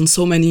scars on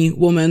so many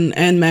women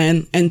and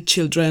men and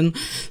children.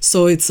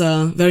 So it's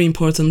a very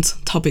important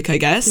topic, I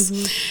guess.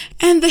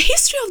 And the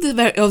history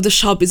of the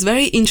shop is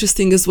very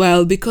interesting as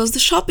well, because the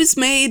shop is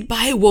made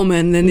by a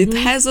woman, and it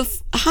has a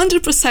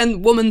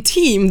 100% woman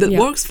team that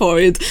works for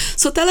it.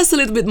 So tell us a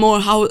little bit more,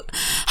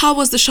 how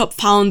was the shop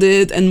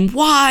founded and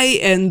why,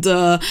 and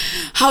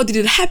how did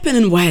it happen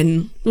and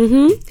when?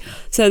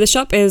 So the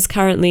shop is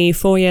currently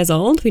 4 years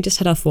old. We just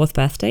had our 4th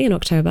birthday in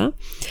October.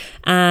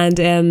 And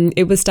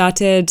it was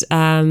started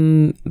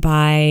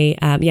by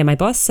my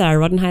boss,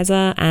 Sarah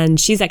Rodenheiser, and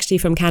she's actually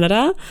from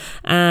Canada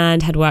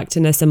and had worked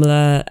in a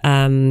similar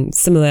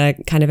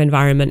kind of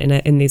environment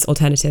in these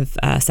alternative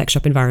sex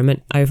shop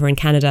environment over in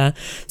Canada.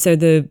 So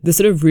the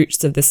sort of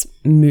roots of this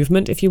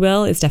movement, if you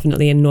will, is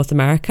definitely in North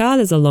America.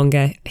 There's a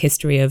longer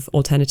history of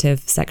alternative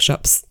sex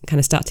shops kind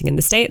of starting in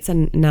the States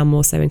and now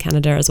more so in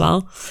Canada as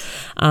well.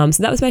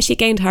 So that was where she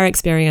gained her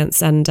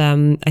experience and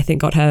I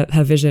think got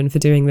her vision for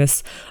doing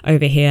this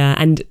over here.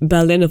 And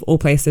Berlin, of all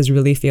places,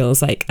 really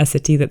feels like a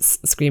city that's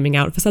screaming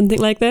out for something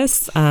like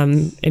this.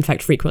 In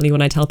fact, frequently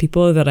when I tell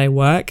people that I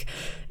work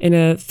in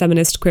a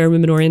feminist, queer,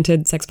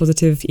 women-oriented,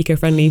 sex-positive,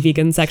 eco-friendly,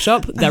 vegan sex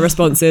shop, their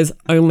response is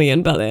only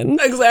in Berlin.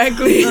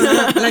 Exactly.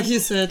 Like you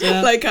said,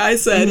 yeah. Like I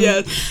said,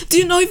 yeah. Do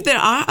you know if there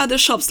are other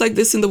shops like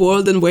this in the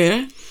world and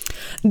where?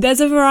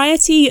 There's a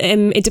variety.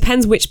 It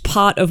depends which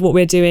part of what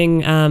we're doing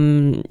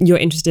you're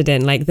interested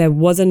in. Like there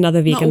was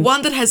another vegan... No,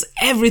 one that has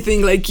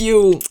everything like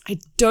you. I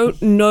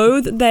don't know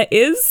that there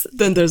is.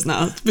 Then there's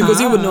not, because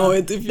you would know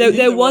it. If you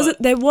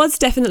there was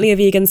definitely a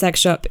vegan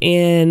sex shop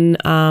in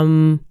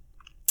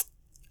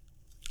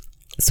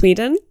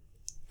Sweden.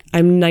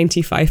 I'm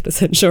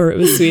 95% sure it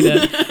was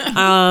Sweden.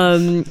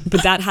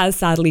 But that has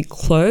sadly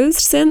closed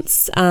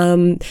since.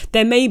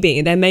 There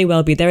may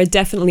well be. There are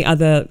definitely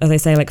other, as I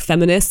say, like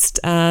feminist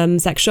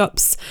sex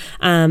shops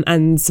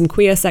and some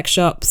queer sex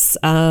shops,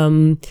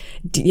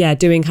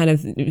 doing kind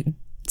of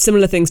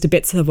similar things to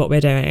bits of what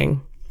we're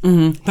doing.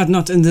 Mm-hmm. But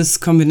not in this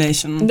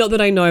combination. Not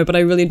that I know, but I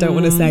really don't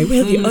want to say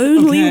we're the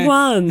only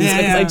ones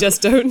because I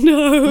just don't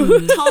know.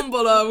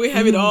 Tombola, we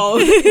have it all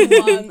in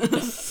one.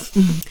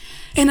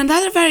 And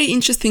another very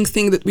interesting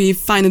thing that we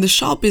find in the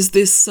shop is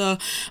this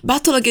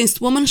battle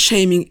against woman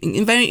shaming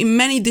in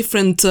many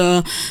different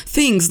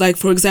things, like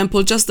for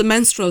example just the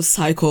menstrual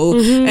cycle,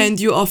 and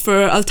you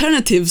offer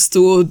alternatives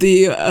to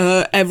the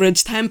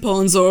average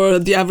tampons or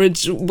the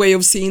average way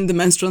of seeing the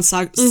menstrual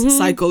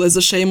cycle as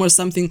a shame or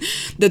something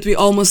that we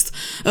almost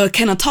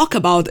cannot talk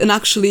about. And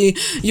actually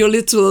your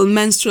little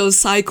menstrual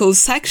cycle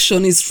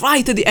section is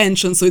right at the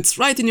entrance, so it's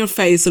right in your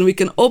face and we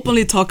can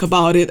openly talk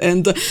about it.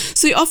 And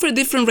so you offer a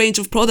different range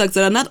of products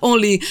that are not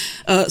only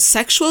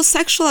sexual,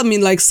 I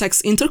mean like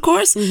sex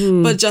intercourse,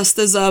 but just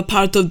as a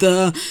part of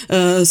the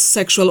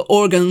sexual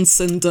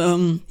organs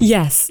and...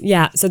 Yes,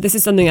 yeah. So this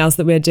is something else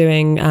that we're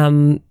doing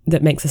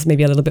that makes us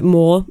maybe a little bit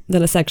more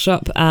than a sex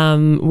shop.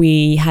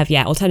 We have,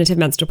 alternative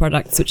menstrual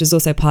products, which is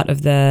also part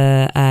of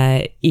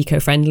the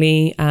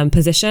eco-friendly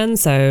position.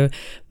 So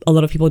a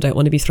lot of people don't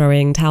want to be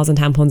throwing towels and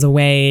tampons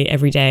away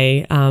every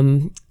day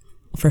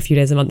for a few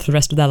days a month for the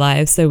rest of their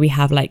lives. So we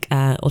have like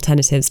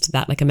alternatives to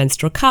that, like a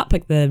menstrual cup,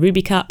 like the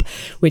Ruby cup,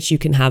 which you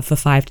can have for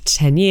 5 to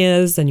 10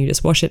 years and you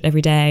just wash it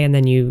every day and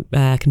then you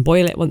can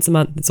boil it once a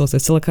month. It's also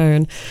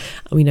silicone.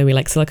 We know we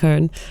like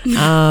silicone.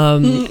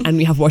 And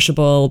we have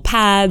washable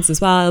pads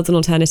as well as an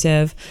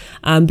alternative.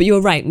 But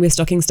you're right, we're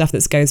stocking stuff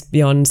that goes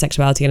beyond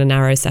sexuality in a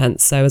narrow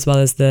sense. So as well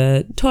as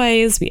the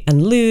toys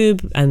and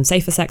lube and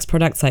safer sex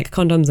products like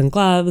condoms and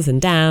gloves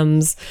and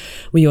dams,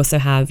 we also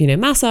have,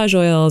 massage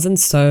oils and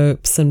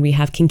soaps, and we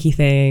have kinky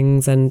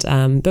things and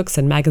books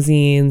and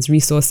magazines,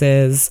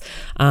 resources,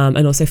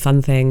 and also fun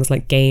things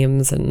like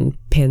games and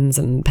pins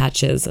and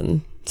patches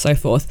and so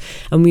forth.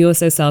 And we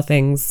also sell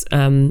things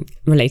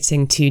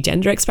relating to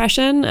gender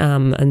expression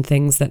and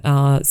things that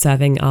are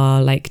serving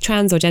our like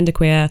trans or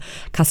genderqueer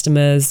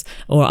customers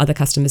or other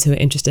customers who are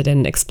interested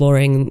in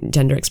exploring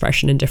gender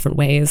expression in different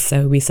ways.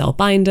 So we sell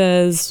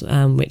binders,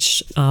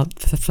 which are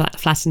for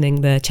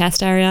flattening the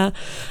chest area,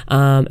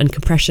 and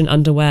compression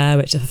underwear,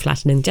 which are for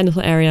flattening the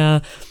genital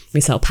area. We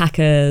sell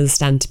packers,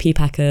 stand-to-pee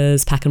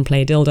packers,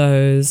 pack-and-play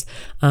dildos.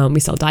 We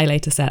sell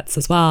dilator sets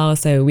as well.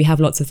 So we have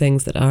lots of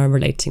things that are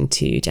relating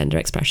to gender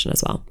expression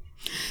as well.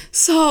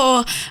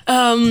 So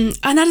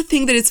another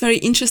thing that is very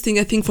interesting,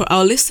 I think, for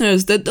our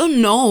listeners that don't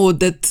know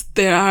that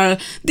there are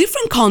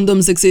different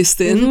condoms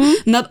existing,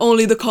 not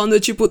only the condom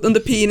that you put on the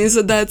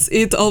penis, that's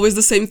it, always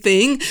the same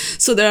thing.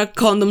 So there are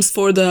condoms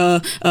for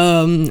the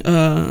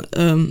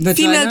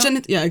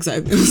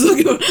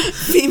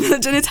female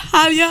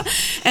genitalia.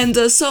 And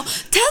so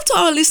tell to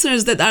our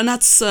listeners that are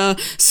not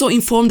so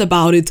informed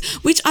about it,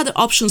 which other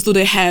options do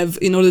they have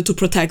in order to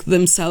protect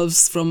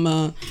themselves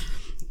from...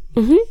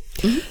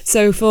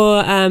 So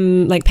for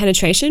like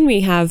penetration,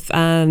 we have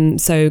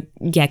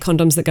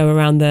condoms that go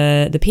around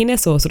the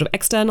penis, or sort of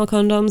external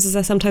condoms as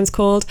they're sometimes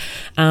called,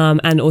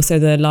 and also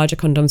the larger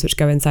condoms which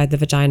go inside the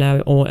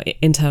vagina, or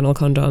internal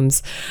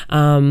condoms,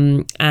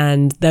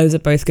 and those are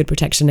both good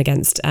protection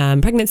against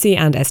pregnancy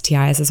and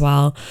STIs as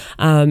well.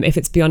 If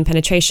it's beyond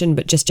penetration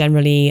but just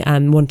generally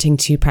wanting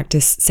to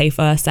practice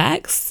safer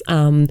sex,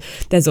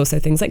 there's also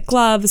things like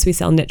gloves. We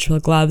sell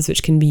nitrile gloves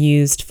which can be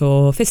used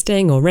for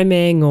fisting or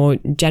rimming or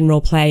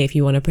general play if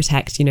you want to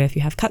protect, if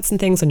you have cuts and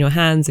things on your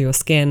hands or your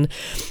skin,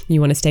 you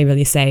want to stay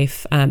really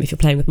safe. If you're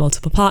playing with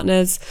multiple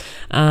partners,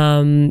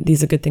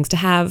 these are good things to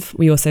have.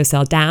 We also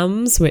sell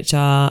dams, which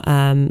are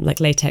like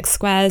latex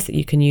squares that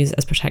you can use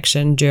as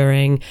protection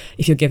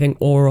if you're giving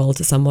oral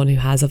to someone who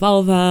has a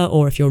vulva,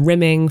 or if you're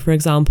rimming, for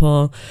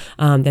example,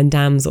 then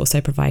dams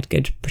also provide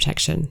good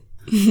protection.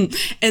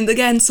 And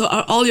again, so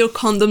are all your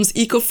condoms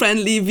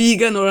eco-friendly,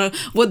 vegan, or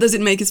what does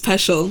it make it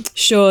special?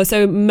 Sure.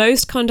 So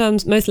most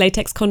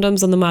latex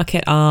condoms on the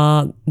market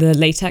are the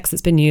latex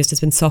that's been used has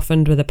been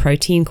softened with a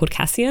protein called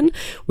casein,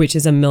 which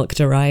is a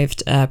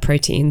milk-derived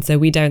protein. So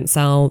we don't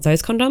sell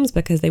those condoms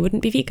because they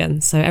wouldn't be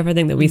vegan. So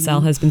everything that we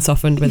sell has been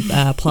softened with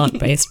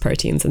plant-based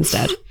proteins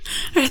instead.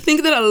 I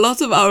think that a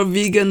lot of our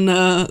vegan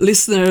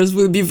listeners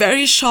will be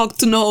very shocked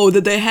to know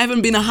that they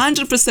haven't been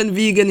 100%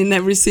 vegan in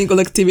every single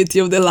activity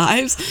of their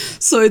lives.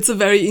 So it's a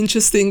very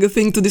interesting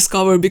thing to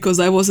discover, because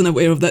I wasn't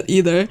aware of that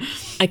either.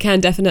 I can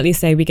definitely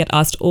say we get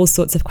asked all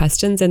sorts of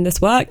questions in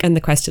this work, and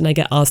the question I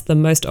get asked the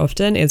most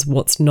often is,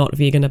 what's not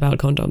vegan about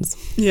condoms?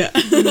 Yeah,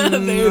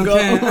 there you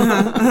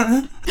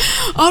go.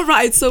 All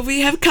right, so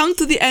we have come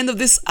to the end of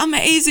this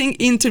amazing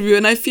interview,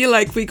 and I feel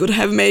like we could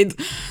have made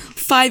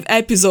 5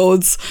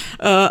 episodes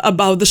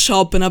about the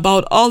shop and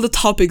about all the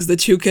topics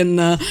that you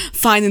can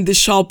find in the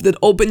shop that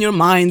open your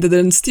mind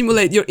and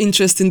stimulate your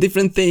interest in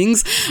different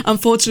things.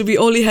 Unfortunately, we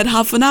only had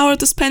half an hour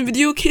to spend with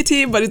you,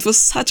 Kitty, but it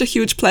was such a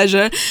huge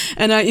pleasure.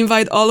 And I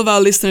invite all of our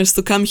listeners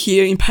to come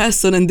here in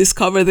person and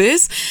discover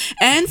this.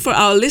 And for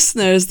our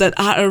listeners that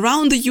are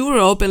around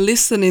Europe and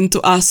listening to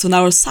us on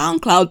our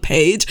SoundCloud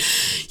page,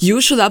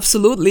 you should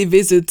absolutely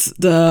visit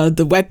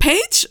the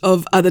webpage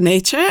of Other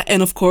Nature.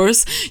 And of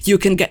course, you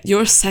can get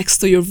your sex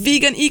toy, your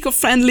vegan,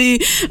 eco-friendly,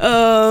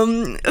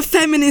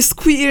 feminist,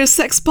 queer,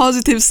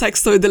 sex-positive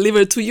sex toy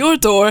delivered to your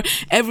door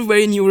everywhere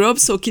in Europe.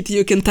 So Kitty,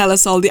 you can tell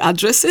us all the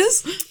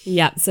addresses.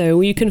 Yeah, so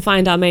you can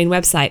find our main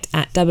website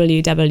at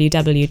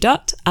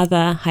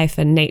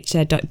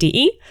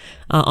www.other-nature.de.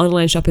 Our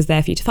online shop is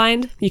there for you to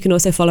find. You can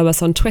also follow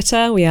us on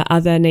Twitter. We are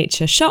Other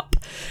Nature Shop.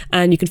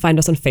 And you can find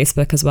us on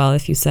Facebook as well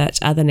if you search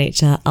Other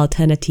Nature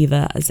Alternative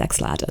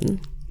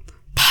Sexladen.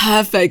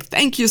 Perfect.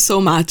 Thank you so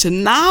much.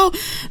 And now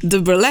the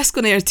Burlesque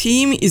On Air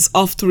team is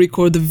off to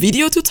record the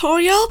video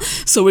tutorial.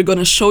 So we're going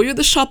to show you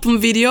the shop on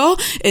video.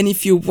 And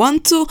if you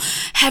want to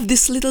have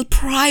this little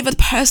private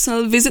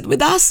personal visit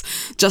with us,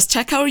 just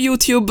check our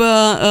YouTube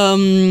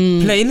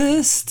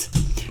playlist.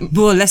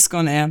 Burlesque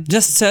On Air.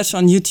 Just search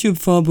on YouTube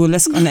for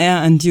Burlesque On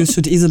Air and you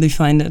should easily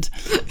find it.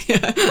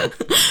 Yeah.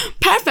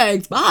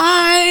 Perfect.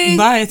 Bye.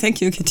 Bye. Thank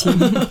you, Kitty.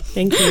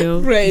 Thank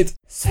you. Great.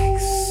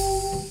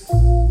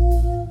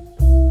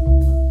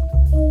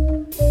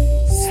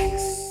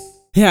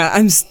 Yeah,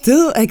 I'm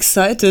still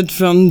excited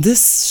from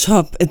this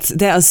shop.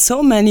 There are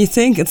so many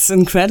things. It's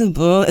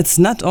incredible. It's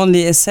not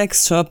only a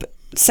sex shop,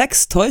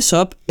 sex toy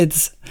shop.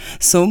 It's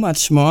so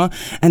much more.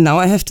 And now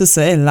I have to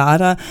say,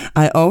 Lada,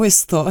 I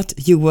always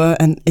thought you were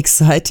an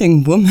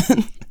exciting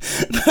woman.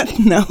 But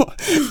now,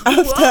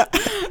 after...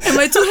 Am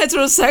I too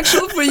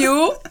heterosexual for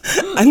you?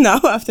 And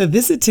now, after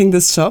visiting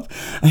this shop,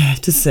 I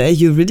have to say,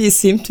 you really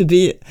seem to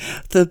be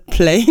the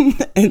plain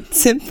and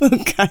simple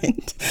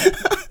kind.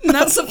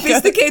 Not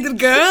sophisticated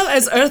girl,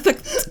 as Eartha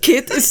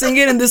Kitt is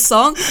singing in this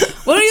song.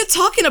 What are you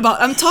talking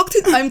about? I'm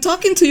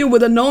talking to you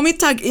with a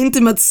Nomitag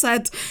Intimate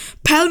Set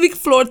pelvic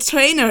floor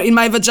trainer in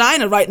my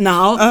vagina right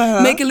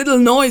now, making little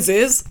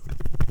noises.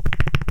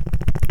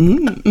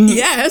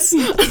 Yes.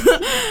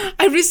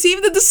 I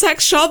received at the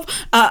sex shop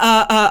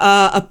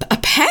a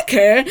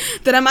packer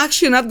that I'm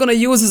actually not going to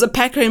use as a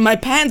packer in my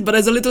pants, but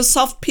as a little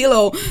soft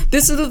pillow.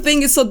 This little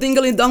thing is so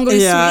dingly-dongly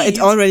sweet. Yeah, it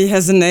already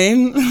has a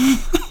name.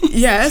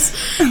 Yes.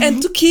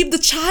 And to keep the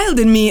child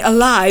in me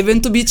alive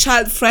and to be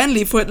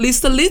child-friendly for at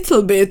least a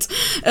little bit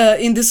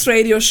in this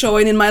radio show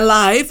and in my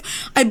life,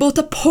 I bought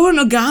a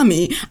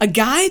Pornogami, a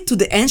guide to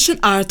the ancient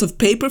art of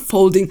paper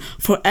folding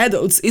for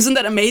adults. Isn't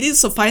that amazing?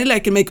 So finally I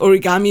can make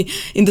origami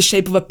in the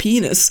shape of a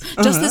penis,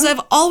 just as I've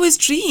always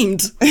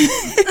dreamed.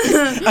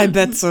 I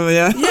bet so,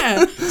 yeah.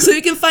 Yeah. So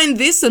you can find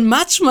this and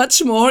much,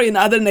 much more in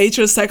Other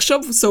Nature sex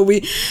shop. So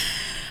we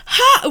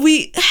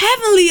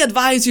heavily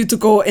advise you to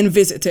go and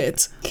visit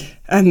it.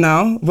 And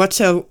now,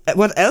 what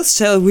else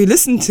shall we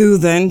listen to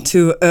then?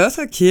 To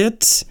Eartha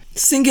Kitt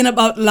singing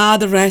about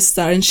Lada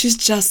Resta, and she's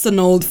just an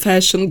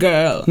old-fashioned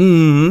girl.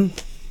 A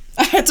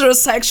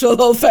heterosexual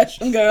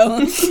old-fashioned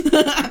girl.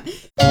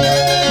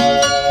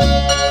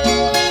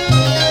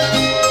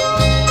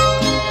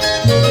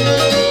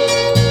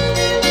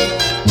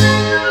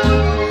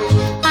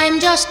 I'm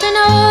just an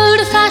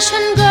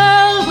old-fashioned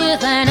girl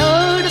with an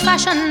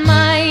old-fashioned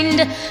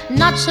mind.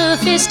 Not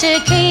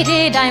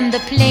sophisticated, I'm the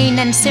plain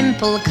and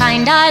simple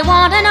kind. I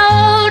want an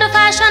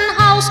old-fashioned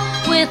house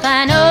with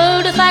an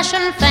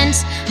old-fashioned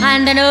fence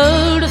and an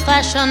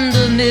old-fashioned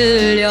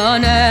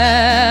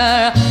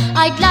millionaire.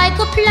 I'd like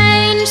a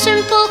plain,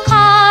 simple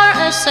car,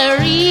 a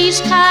Cerise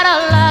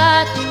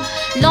Cadillac,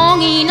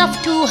 long enough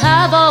to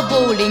have a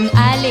bowling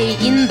alley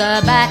in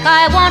the back.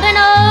 I want an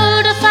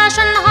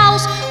old-fashioned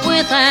house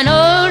with an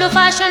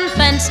old-fashioned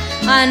fence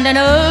and an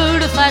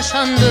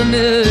old-fashioned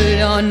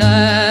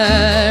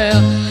millionaire.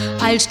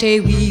 I'll stay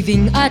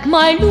weaving at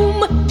my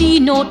loom, be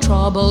no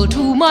trouble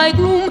to my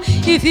groom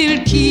if he'll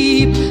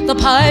keep the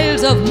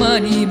piles of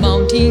money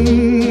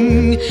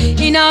mounting.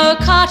 In our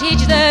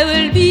cottage there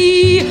will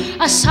be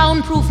a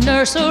soundproof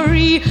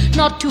nursery,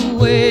 not to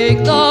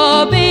wake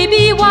the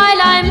baby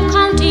while I'm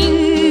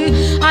counting.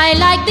 I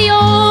like the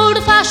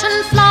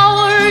old-fashioned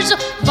flowers,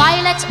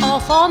 violets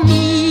are for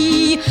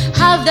me.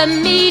 Have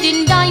them made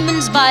in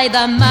diamonds by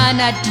the man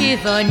at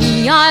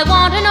Tiffany. I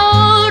want an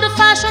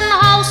old-fashioned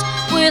house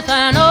with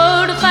an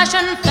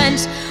old-fashioned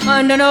fence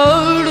and an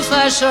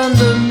old-fashioned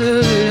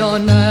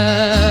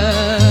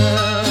millionaire.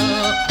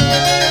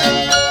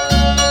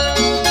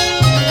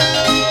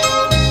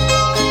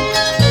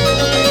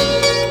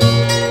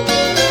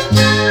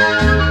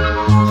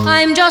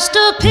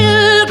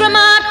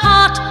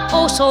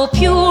 so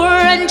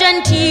pure and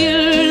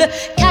genteel.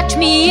 Catch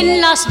me in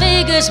Las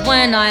Vegas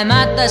when I'm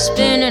at the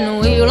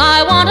spinning wheel.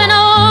 I want an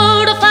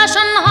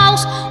old-fashioned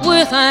house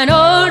with an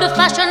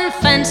old-fashioned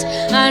fence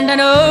and an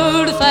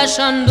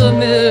old-fashioned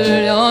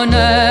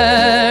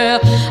millionaire.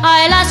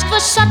 I'll ask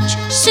for such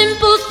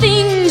simple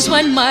things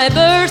when my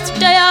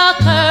birthday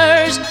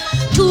occurs.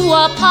 2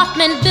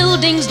 apartment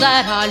buildings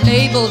that are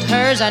labeled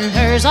hers and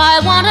hers. I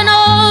want an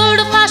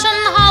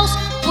old-fashioned house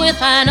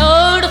with an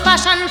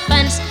old-fashioned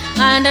fence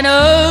and an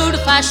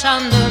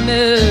old-fashioned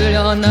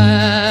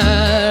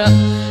millionaire.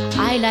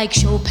 I like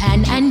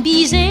Chopin and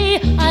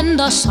Bizet and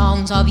the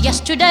songs of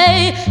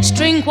yesterday,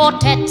 string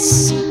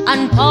quartets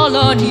and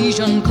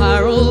Polynesian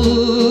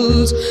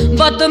carols.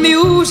 But the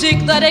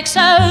music that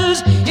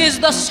excels is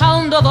the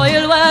sound of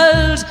oil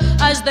wells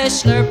as they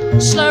slurp,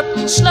 slurp,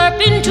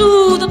 slurp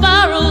into the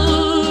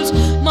barrels.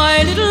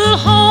 My little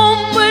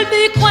home will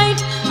be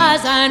quaint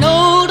as an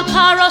old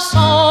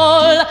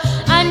parasol,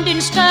 and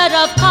instead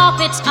of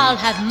carpets I'll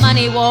have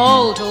money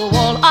wall to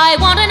wall. I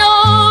want an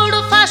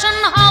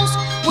old-fashioned house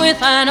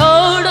with an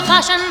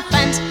old-fashioned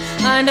fence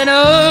and an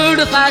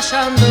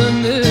old-fashioned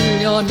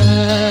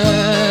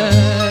millionaire.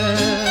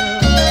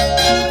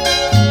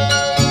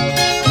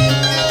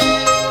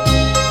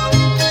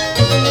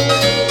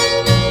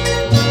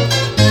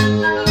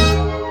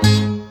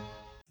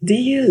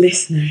 Dear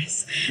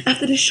listeners,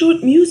 after the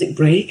short music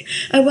break,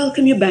 I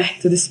welcome you back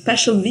to the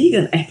special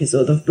vegan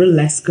episode of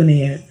Burlesque on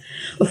Air.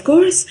 Of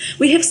course,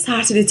 we have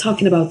started it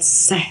talking about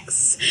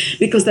sex,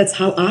 because that's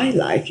how I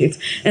like it,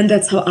 and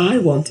that's how I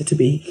want it to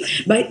be,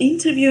 by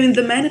interviewing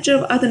the manager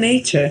of Other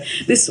Nature,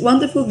 this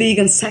wonderful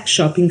vegan sex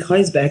shop in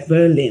Kreuzberg,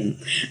 Berlin.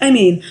 I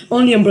mean,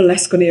 only on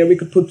Burlesque on Air we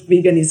could put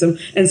veganism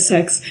and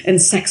sex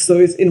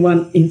toys in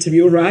one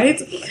interview,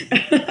 right?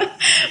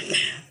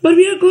 But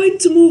we are going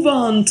to move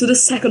on to the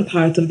second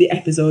part of the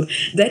episode,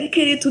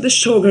 dedicated to the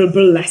showgirl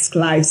burlesque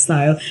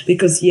lifestyle,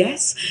 because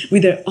yes,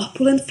 with their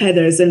opulent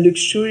feathers and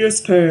luxurious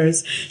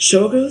furs,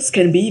 showgirls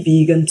can be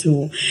vegan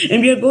too.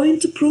 And we are going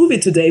to prove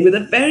it today with a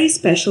very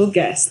special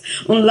guest,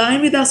 online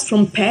with us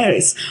from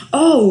Paris,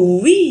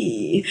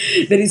 oui,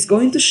 that is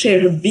going to share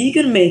her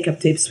vegan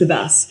makeup tips with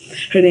us.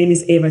 Her name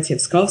is Eva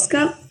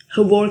Ciewskowska.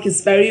 Her work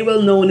is very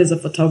well known as a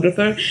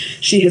photographer.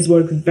 She has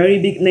worked with very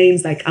big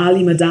names like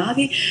Ali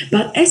Madavi,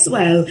 but as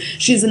well,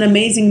 she's an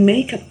amazing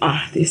makeup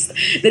artist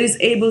that is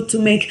able to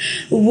make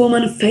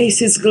woman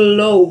faces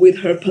glow with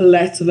her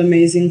palette of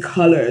amazing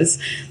colors.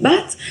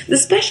 But the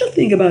special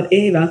thing about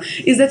Eva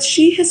is that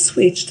she has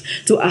switched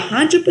to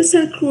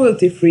 100%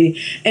 cruelty-free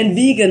and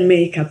vegan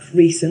makeup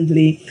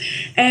recently.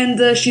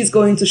 And she's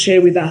going to share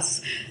with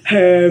us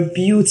her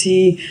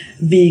beauty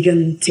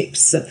vegan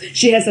tips.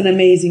 She has an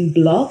amazing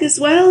blog as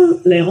well,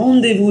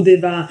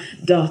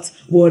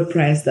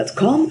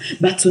 lesrendezvousdeva.wordpress.com,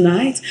 but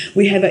tonight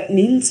we have an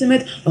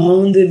intimate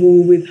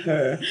rendezvous with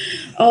her.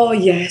 Oh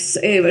yes,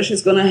 Eva,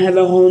 she's gonna have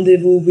a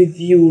rendezvous with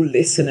you,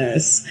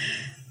 listeners.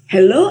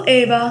 Hello,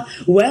 Eva.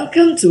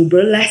 Welcome to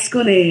Burlesque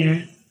on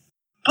Air.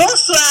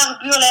 Bonsoir,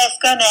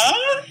 Burlesque on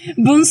Air.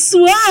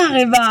 Bonsoir,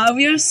 Eva.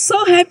 We are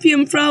so happy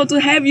and proud to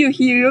have you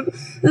here.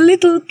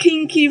 Little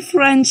kinky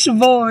French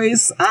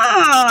voice.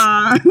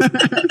 I'm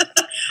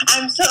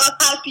so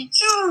happy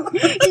too.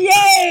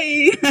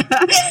 Yay!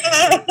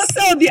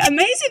 So the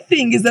amazing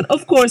thing is that,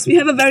 of course, we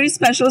have a very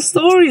special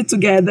story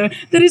together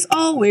that is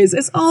always,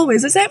 as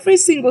every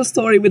single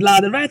story with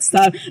Lada Red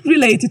Star,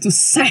 related to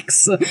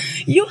sex.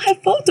 You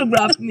have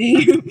photographed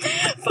me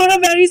for a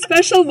very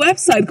special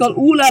website called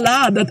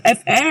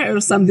oulala.fr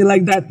or something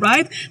like that,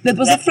 right? That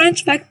was a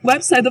French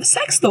website of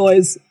sex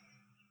toys.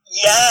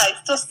 Yeah,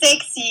 it's so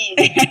sexy.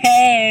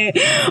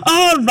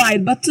 All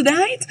right, but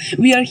tonight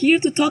we are here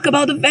to talk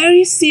about a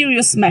very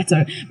serious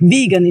matter,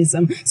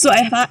 veganism. So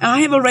I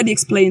have already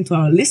explained to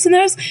our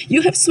listeners,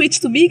 you have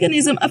switched to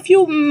veganism a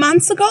few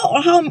months ago,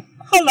 or how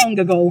long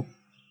ago?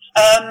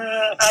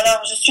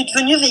 Alors, je suis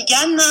devenue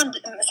végane, ça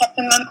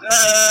fait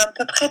à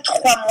peu près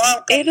 3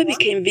 mois. Eva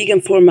became vegan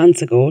 4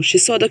 months ago. She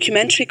saw a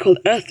documentary called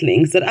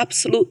Earthlings that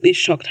absolutely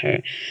shocked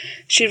her.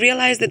 She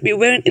realized that we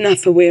weren't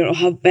enough aware of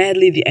how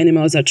badly the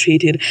animals are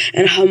treated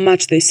and how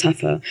much they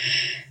suffer.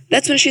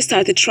 That's when she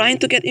started trying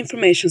to get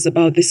information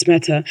about this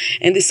matter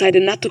and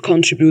decided not to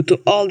contribute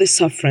to all this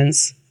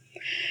sufferance.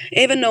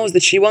 Eva knows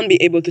that she won't be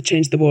able to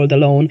change the world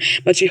alone,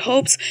 but she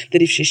hopes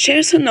that if she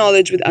shares her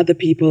knowledge with other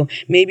people,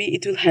 maybe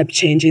it will help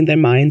changing their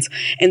minds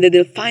and that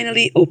they'll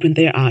finally open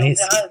their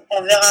eyes.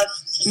 On verra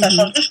si ça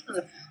change les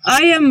choses.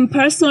 I am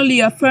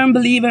personally a firm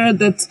believer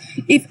that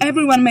if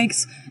everyone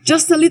makes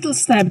just a little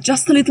step,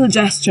 just a little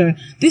gesture,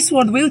 this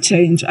world will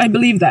change. I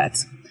believe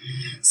that.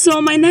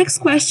 So my next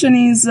question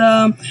is,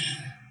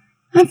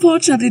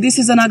 unfortunately, this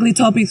is an ugly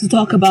topic to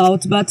talk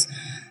about, but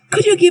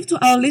could you give to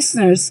our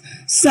listeners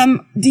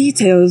some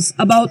details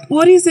about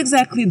what is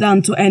exactly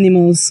done to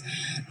animals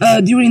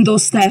during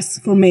those tests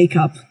for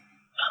makeup?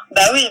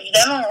 Bah oui,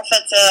 évidemment. En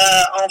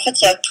fait,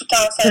 il y a tout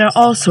un... There are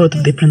all sorts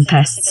of different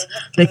tests.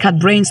 They cut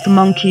brains to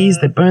monkeys,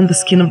 they burn the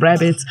skin of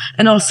rabbits,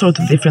 and all sorts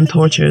of different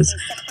tortures.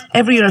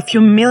 Every year, a few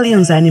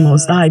million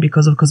animals die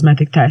because of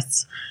cosmetic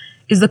tests.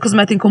 is the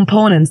cosmetic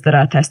components that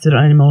are tested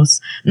on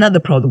animals, not the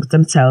products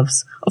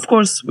themselves. Of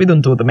course, we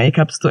don't do the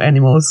makeups to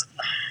animals.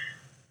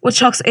 What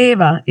shocks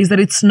Eva is that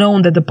it's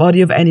known that the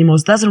body of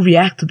animals doesn't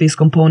react to these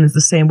components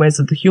the same way as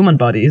the human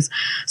bodies,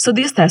 so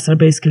these tests are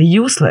basically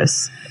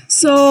useless.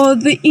 So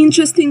the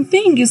interesting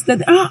thing is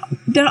that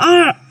there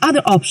are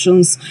other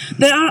options.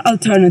 There are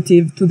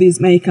alternatives to these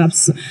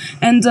makeups.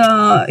 And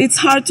it's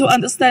hard to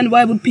understand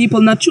why would people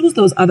not choose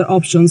those other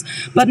options.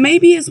 But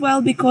maybe as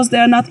well because they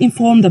are not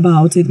informed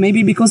about it.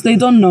 Maybe because they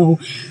don't know.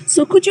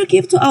 So could you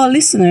give to our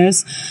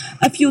listeners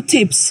a few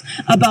tips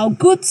about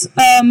good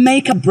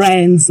makeup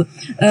brands,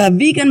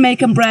 vegan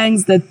makeup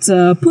brands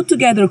that put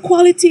together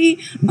quality,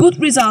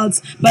 good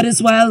results, but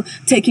as well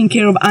taking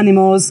care of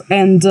animals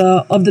and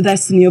of the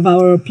destiny of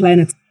our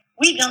planet?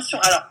 Oui, bien sûr.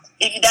 Alors,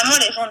 évidemment,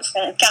 les gens ne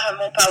seront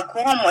carrément pas au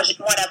courant. Moi,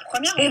 la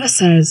première... Eva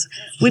says,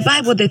 we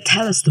buy what they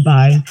tell us to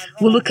buy.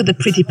 We look at the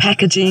pretty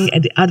packaging,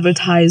 at the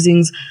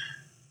advertisings.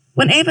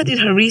 When Eva did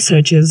her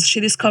researches, she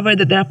discovered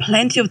that there are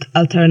plenty of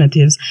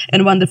alternatives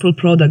and wonderful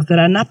products that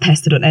are not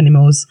tested on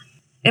animals.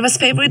 Eva's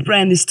favorite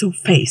brand is Too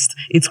Faced.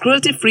 It's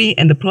cruelty-free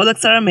and the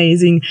products are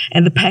amazing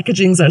and the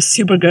packagings are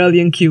super girly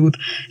and cute.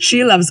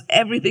 She loves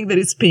everything that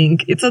is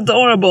pink. It's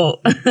adorable.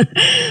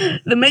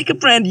 The makeup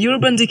brand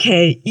Urban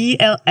Decay,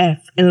 ELF,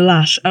 and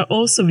Lush are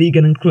also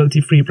vegan and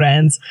cruelty-free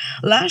brands.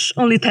 Lush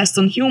only tests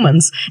on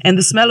humans and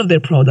the smell of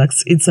their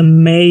products, it's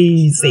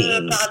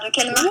amazing.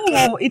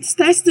 Oh, it's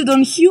tested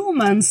on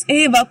humans.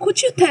 Eva,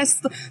 could you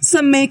test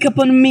some makeup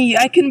on me?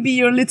 I can be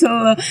your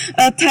little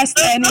test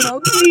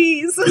animal,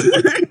 please.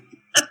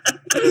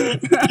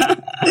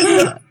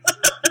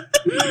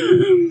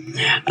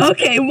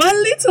 Okay,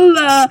 one little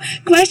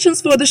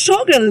questions for the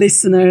Showgirl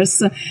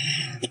listeners.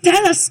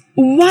 Tell us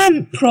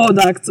one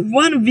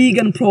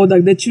vegan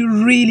product that you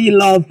really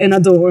love and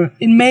adore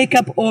in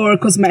makeup or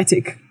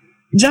cosmetic.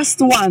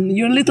 Just one,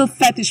 your little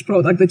fetish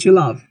product that you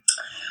love.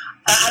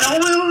 Alors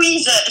oui,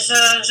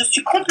 je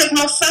suis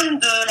complètement fan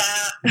de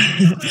la...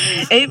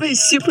 Eva is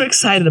super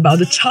excited about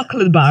the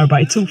chocolate bar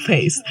by Too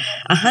Faced.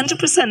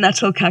 100%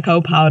 natural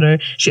cacao powder.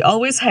 She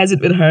always has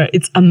it with her.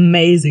 It's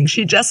amazing.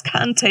 She just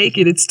can't take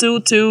it. It's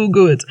too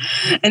good.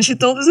 And she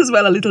told us as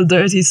well a little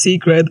dirty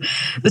secret.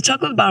 The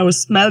chocolate bar was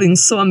smelling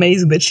so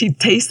amazing that she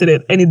tasted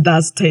it and it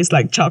does taste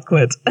like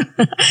chocolate.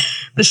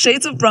 The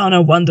shades of brown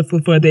are wonderful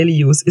for daily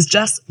use. It's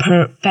just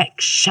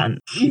perfection.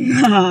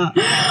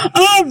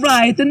 All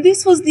right, and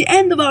this was the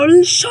end of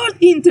our short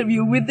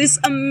interview with this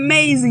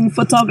amazing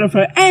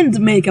photographer and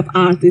makeup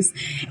artist.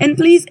 And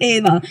please,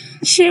 Eva,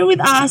 share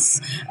with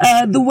us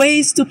the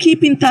ways to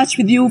keep in touch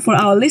with you for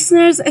our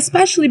listeners,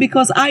 especially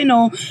because I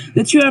know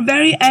that you are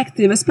very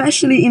active,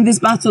 especially in this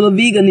battle of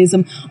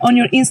veganism, on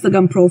your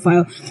Instagram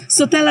profile.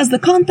 So tell us the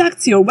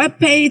contacts, your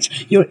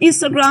webpage, your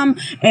Instagram,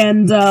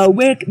 and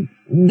where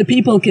the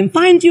people can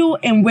find you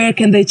and where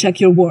can they check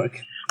your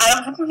work.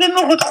 Alors, vous pouvez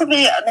me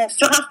retrouver donc,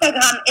 sur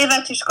Instagram,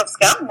 Eva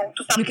Tiszkowska. Donc,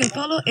 tout you can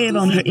follow Eva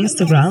on her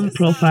Instagram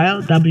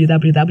profile,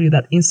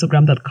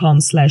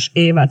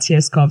 www.instagram.com/Eva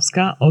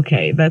Tieszkowska.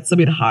 Okay, that's a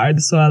bit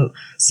hard, so I'll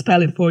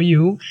spell it for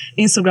you.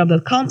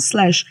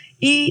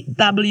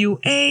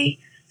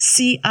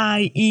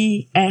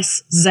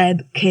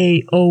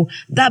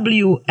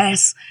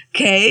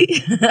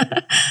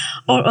 EWA-CIESZKOWSK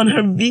or on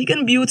her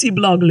vegan beauty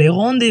blog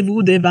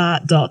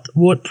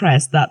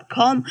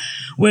lerendezvousdeva.wordpress.com,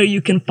 where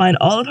you can find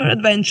all of her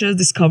adventures,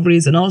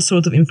 discoveries, and all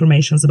sorts of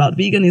informations about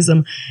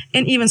veganism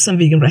and even some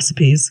vegan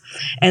recipes.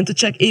 And to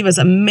check Eva's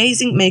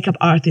amazing makeup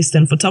artist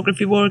and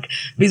photography work,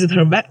 visit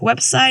her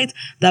website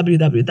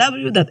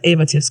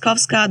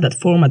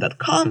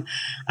www.evatieszkowska.forma.com.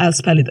 I'll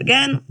spell it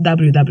again,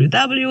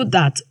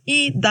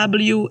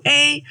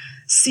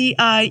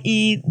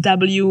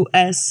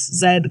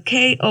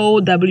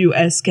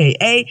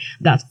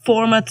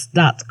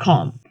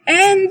 www.EWACIEWSZKOWSKA.format.com.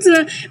 And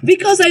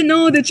because I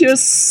know that you're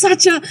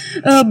such a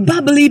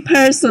bubbly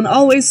person,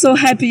 always so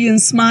happy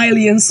and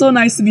smiley and so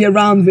nice to be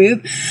around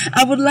with,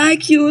 I would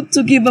like you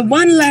to give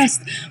one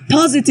last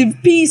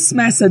positive peace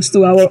message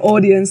to our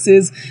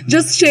audiences.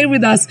 Just share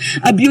with us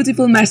a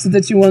beautiful message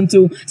that you want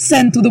to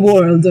send to the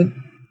world.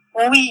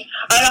 Oui,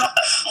 alors,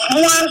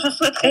 moi, je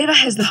souhaiterais... Eva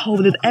has the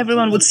hope that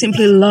everyone would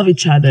simply love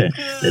each other,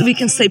 that we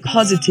can stay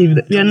positive,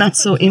 that we are not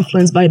so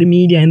influenced by the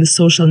media and the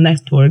social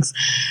networks.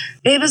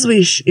 Eva's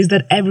wish is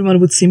that everyone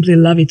would simply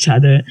love each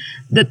other,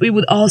 that we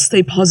would all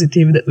stay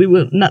positive, that we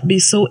will not be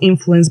so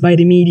influenced by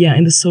the media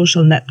and the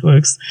social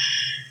networks.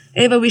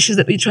 Eva wishes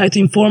that we try to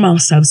inform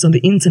ourselves on the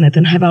internet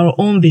and have our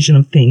own vision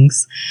of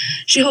things.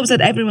 She hopes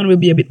that everyone will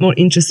be a bit more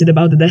interested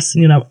about the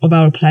destiny of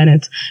our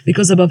planet,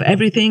 because above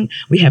everything,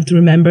 we have to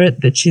remember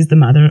that she's the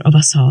mother of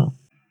us all.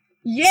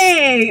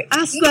 Yay!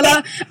 Hasta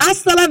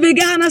la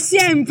vegana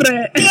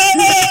siempre!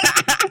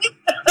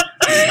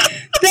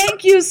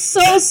 Thank you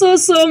so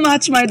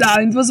much, my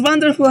darling. It was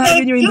wonderful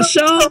having you in the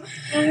show.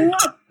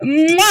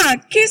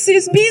 Mwah!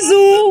 Kisses,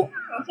 bisous!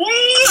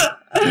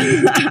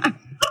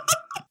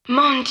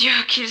 Mon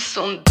Dieu, qu'ils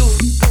sont doux.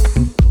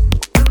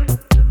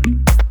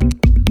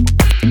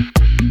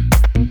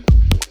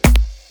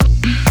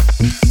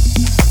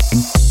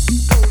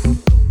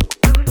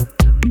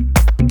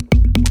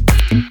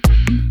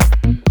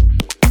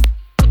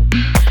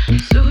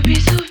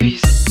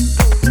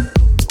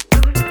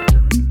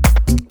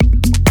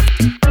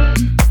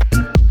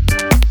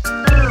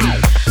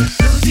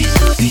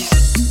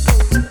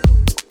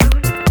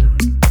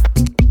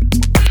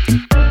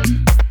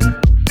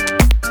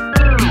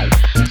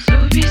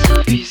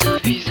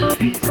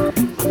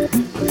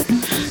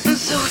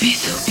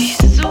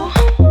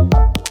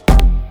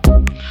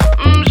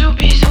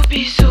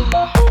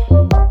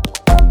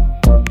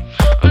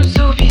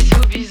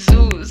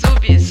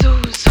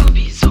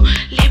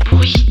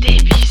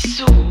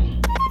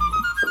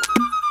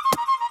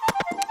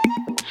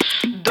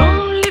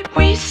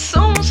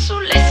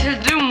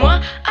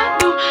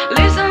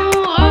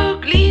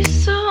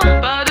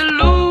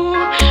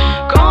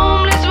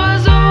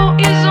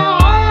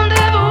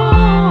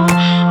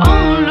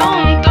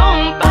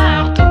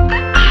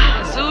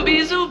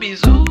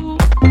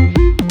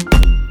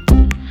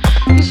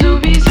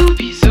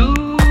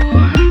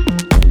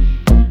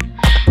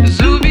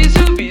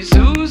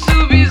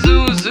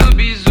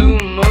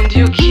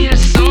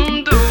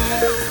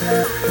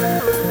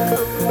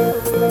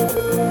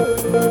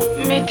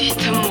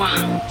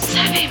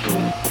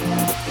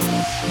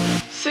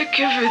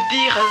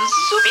 dire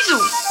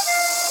zoubizou.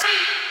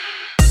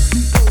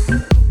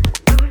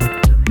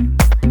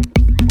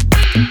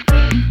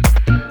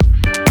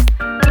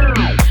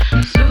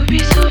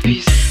 Zoubizou,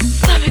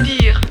 ça veut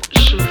dire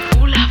je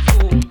vous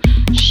l'avoue.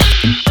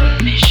 Chut,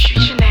 mais chut,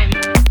 je n'aime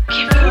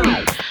que vous.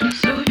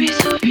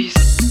 Zoubizou.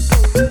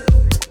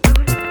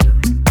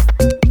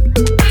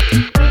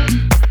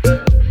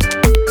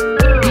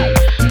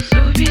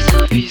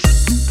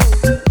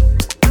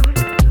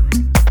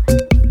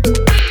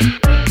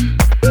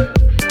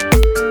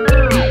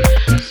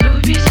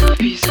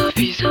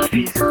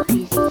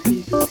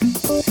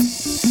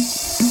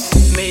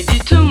 Mais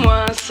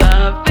dites-moi,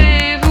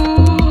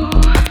 savez-vous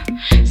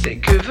ce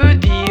que veut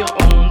dire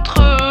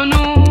entre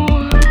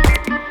nous?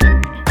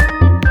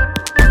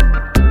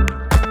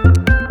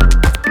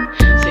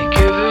 Ce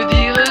que veut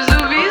dire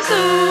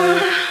zoubizou?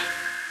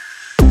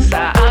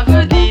 Ça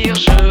veut dire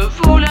je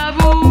vous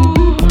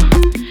l'avoue.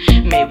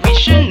 Mais oui,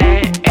 je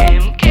n'aime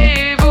que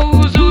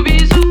vous.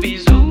 Zoubizou,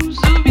 bisou,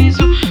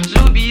 zoubizou,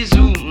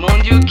 zoubizou. Mon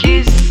Dieu,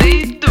 que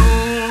c'est doux.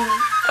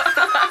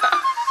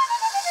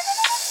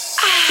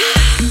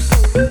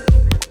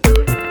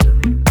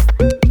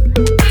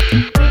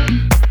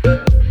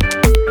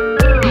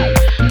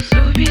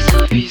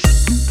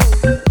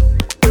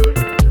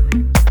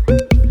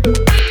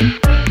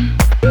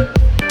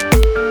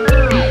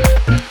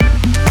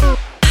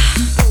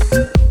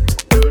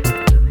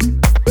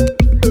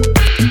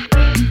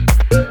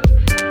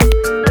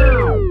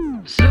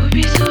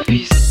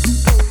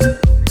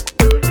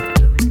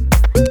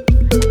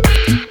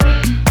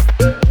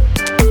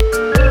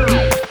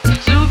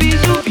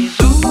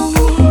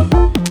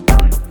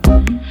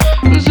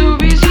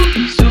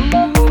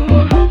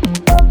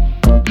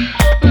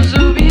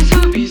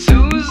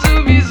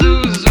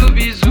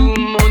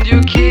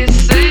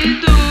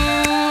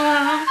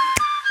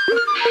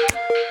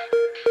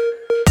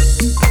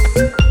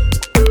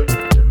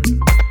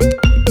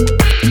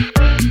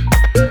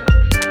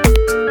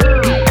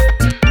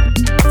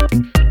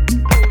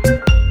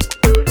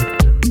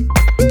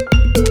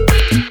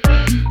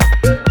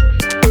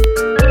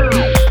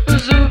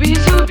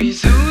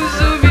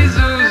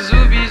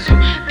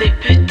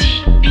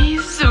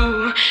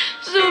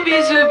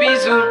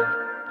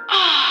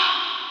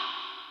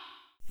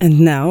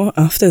 And now,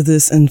 after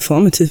this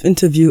informative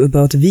interview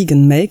about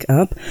vegan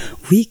makeup,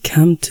 we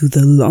come to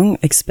the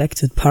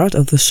long-expected part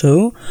of the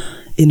show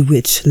in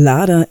which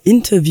Lada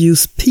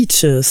interviews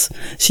Peaches.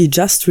 She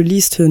just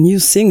released her new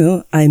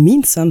single, I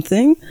Mean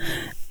Something,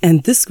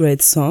 and this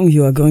great song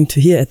you are going to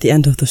hear at the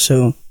end of the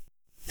show.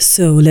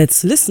 So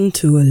let's listen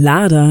to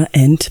Lada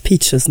and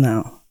Peaches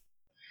now.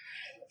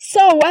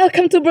 So,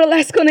 welcome to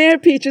Burlesque on Air,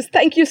 Peaches.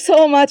 Thank you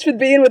so much for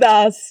being with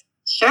us.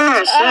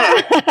 Sure.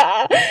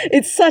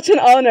 It's such an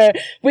honor.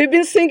 We've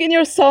been singing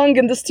your song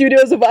in the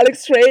studios of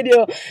Alex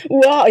Radio.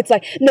 Wow, it's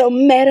like, no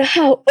matter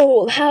how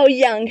old, how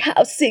young,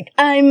 how sick,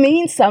 I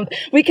mean something.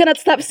 We cannot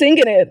stop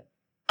singing it.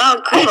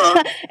 Oh,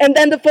 cool. And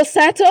then the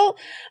falsetto,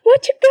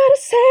 what you gotta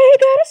say.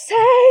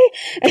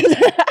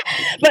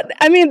 But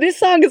I mean, this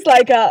song is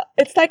like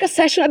it's like a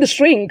session at the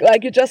string.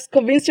 Like you just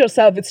convince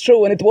yourself it's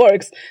true and it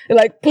works. It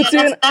like puts you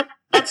in.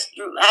 That's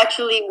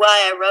actually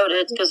why I wrote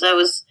it, because I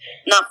was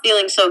not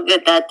feeling so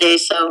good that day,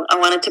 so I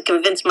wanted to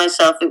convince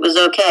myself it was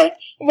okay.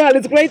 Well,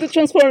 it's great to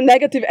transform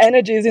negative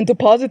energies into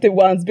positive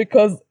ones,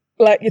 because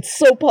like it's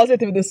so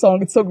positive, this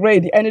song. It's so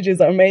great. The energies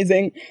are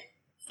amazing.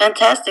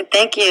 Fantastic.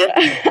 Thank you.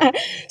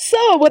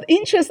 So what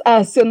interests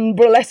us on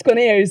Burlesque on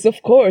Air is,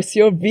 of course,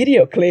 your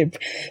video clip.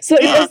 So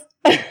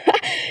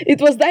it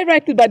was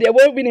directed by the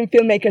award-winning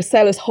filmmaker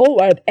Silas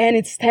Howard, and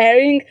it's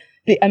starring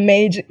the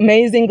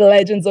amazing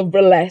legends of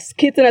burlesque: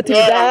 Kitten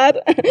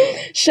Natividad,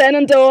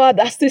 Shenandoah,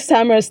 Dusty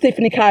Summers,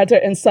 Tiffany Carter,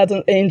 and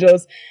Sutton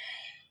Angels.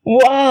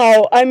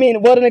 Wow! I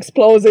mean, what an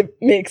explosive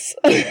mix.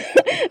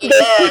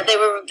 Yeah,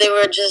 they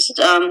were just,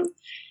 they're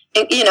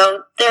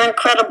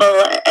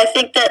incredible. I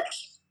think that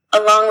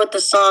along with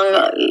the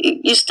song,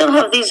 you still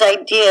have these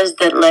ideas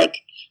that like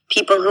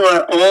people who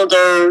are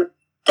older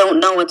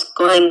don't know what's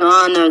going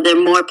on, or they're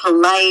more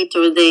polite,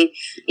 or they,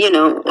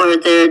 or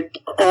they're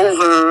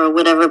over or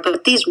whatever.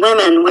 But these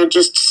women were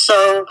just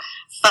so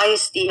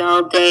feisty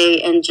all day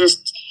and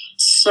just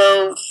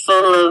so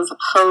full of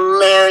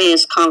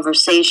hilarious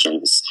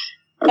conversations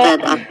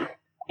that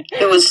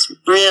it was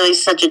really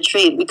such a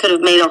treat. We could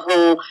have made a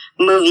whole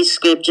movie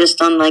script just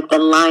on like the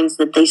lines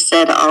that they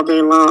said all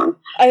day long.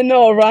 I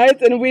know,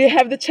 right? And we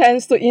have the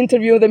chance to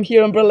interview them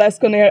here on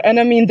Burlesque on Air. And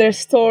I mean, their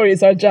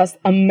stories are just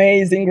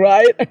amazing,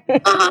 right?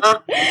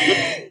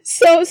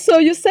 So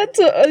you said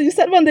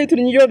one day to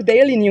the New York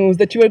Daily News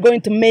that you were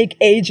going to make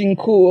aging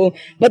cool,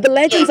 but the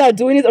legends are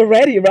doing it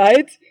already,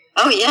 right?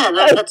 Oh yeah,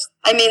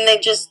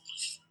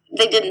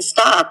 they didn't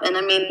stop. And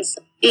I mean,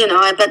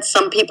 I bet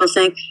some people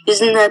think,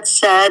 isn't that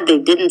sad they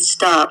didn't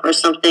stop, or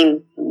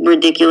something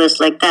ridiculous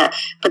like that.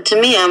 But to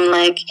me, I'm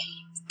like,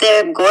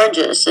 they're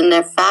gorgeous and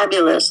they're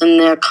fabulous and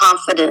they're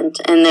confident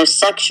and they're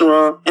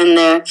sexual and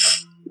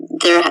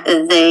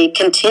they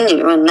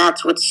continue, and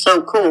that's what's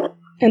so cool.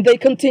 And they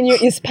continue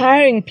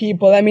inspiring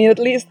people. I mean, at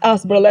least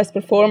us burlesque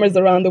performers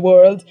around the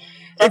world.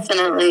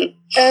 definitely.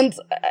 And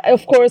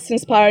of course,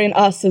 inspiring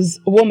us as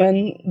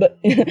women, but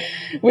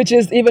which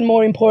is even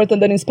more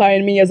important than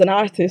inspiring me as an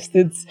artist.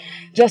 It's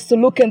just to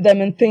look at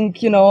them and think,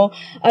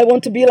 I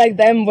want to be like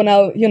them when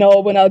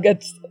I'll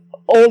get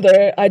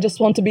older. I just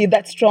want to be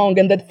that strong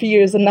and that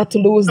fierce and not to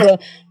lose the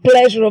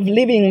pleasure of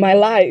living my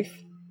life.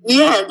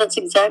 Yeah, that's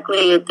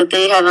exactly it, that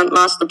they haven't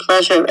lost the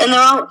pleasure. And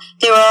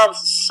they were all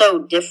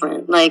so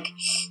different. Like,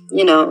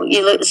 you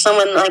look,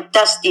 someone like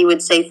Dusty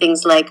would say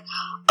things like,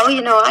 oh,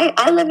 I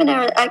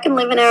can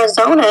live in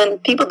Arizona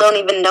and people don't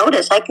even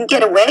notice. I can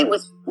get away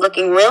with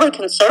looking really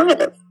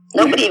conservative.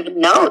 Nobody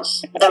even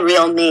knows the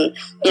real me.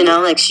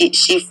 Like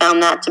she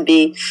found that to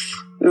be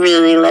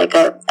really like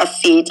a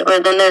feat. Or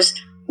then there's,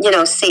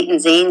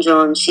 Satan's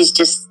Angel, and she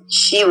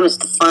was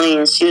the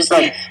funniest. She was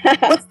like,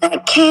 what's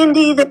that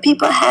candy that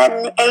people had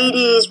in the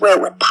 80s where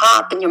it would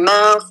pop in your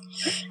mouth?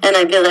 And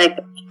I'd be like,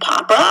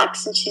 Pop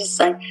Rocks? And she's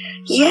like,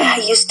 yeah,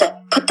 I used to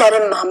put that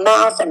in my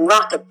mouth and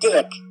rock a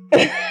dick.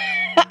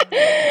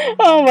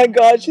 Oh my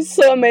God, she's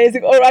so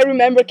amazing. Or I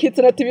remember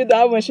Kitty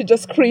Natividad when she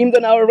just screamed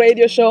on our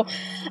radio show,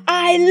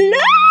 I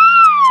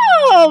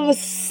love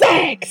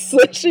sex.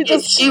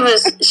 She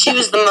was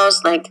the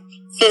most like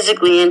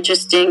physically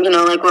interesting,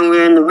 like when we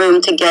were in the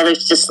room together,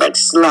 just like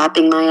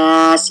slapping my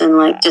ass and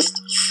like just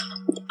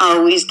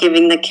always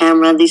giving the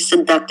camera these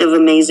seductive,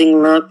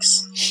 amazing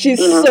looks. She's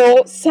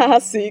so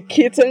sassy,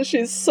 Kitten.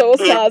 She's so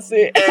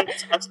sassy.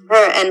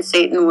 Her and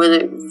Satan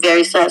were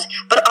very sassy,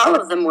 but all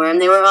of them were,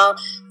 and they were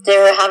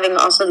having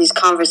also these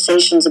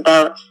conversations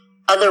about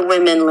other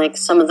women, like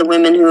some of the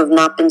women who have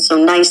not been so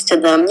nice to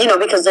them,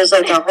 because there's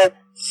like a whole,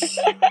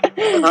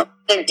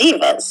 they're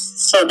divas,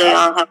 so they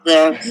all have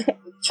their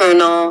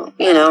internal,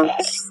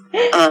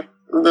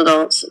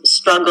 little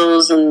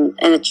struggles and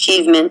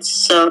achievements.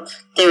 So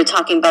they were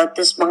talking about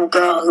this one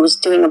girl who was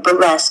doing a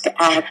burlesque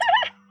act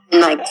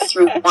and like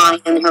threw wine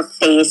in her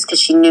face because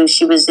she knew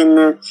she was in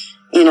the,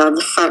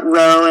 the front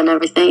row and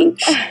everything.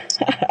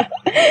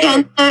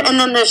 And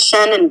then there's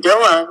Shannon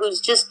Doa,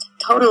 who's just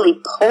totally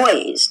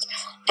poised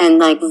and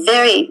like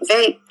very,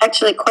 very,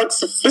 actually quite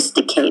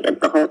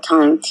sophisticated the whole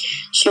time.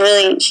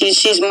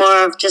 She's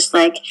more of just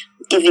like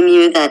giving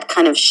you that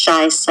kind of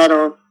shy,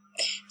 subtle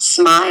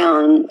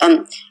smile,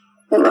 and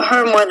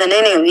her more than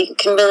any of you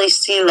can really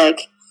see,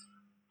 like,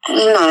 I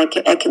don't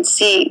know, I can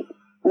see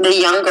the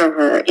younger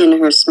her in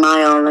her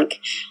smile, like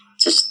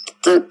just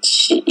the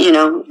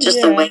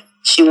way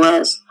she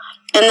was.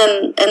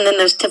 And then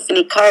there's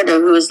Tiffany Carter,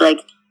 who was like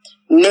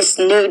Miss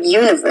Nude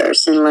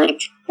Universe in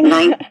like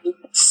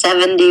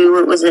 1970,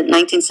 what was it,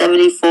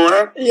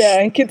 1974? Yeah,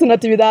 and Kitty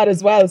Natividad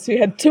as well. So you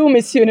had 2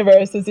 Miss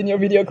Universes in your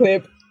video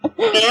clip.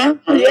 Yeah.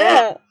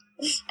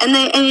 And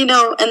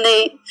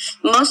they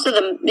most of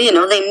them, they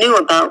knew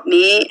about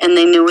me and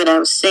they knew what I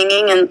was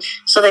singing, and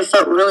so they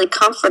felt really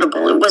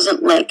comfortable. It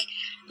wasn't like,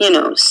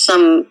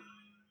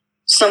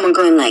 someone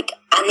going like,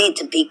 I need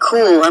to be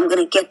cool. I'm going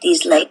to get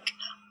these like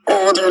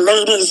older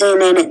ladies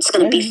in and it's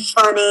going to be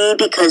funny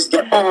because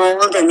they're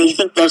old and they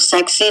think they're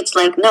sexy. It's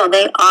like, no,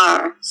 they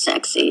are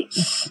sexy,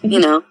 and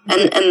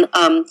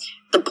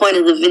the point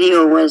of the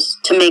video was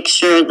to make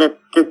sure that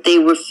they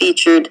were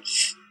featured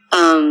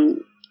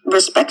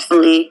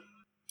respectfully.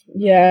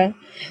 Yeah.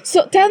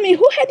 So tell me,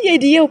 who had the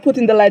idea of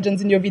putting the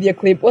legends in your video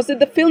clip? Was it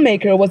the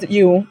filmmaker or was it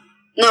you?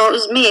 No, it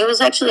was me. It was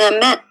actually, I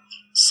met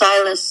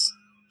Silas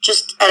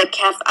just at a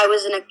cafe. I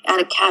was at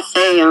a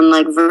cafe on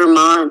like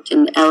Vermont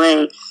in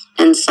LA,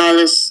 and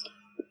Silas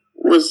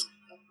was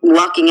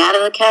walking out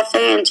of the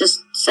cafe and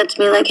just said to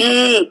me like,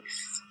 hey,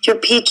 you're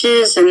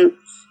Peaches and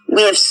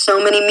we have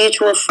so many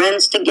mutual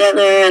friends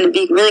together and it'd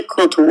be really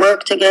cool to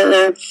work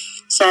together.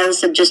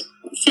 Silas had just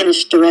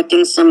finished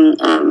directing some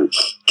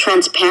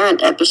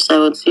Transparent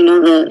episodes, the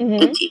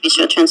TV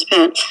show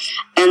Transparent.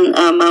 And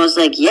I was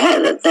like,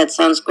 yeah, that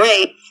sounds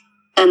great.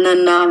 And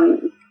then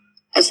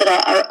I said,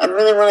 I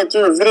really want to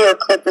do a video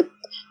clip with,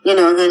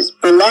 those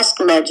burlesque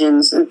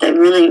legends that they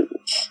really,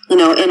 in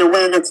a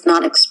way that's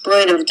not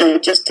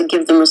exploitive, just to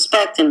give them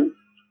respect. And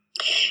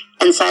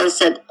Silas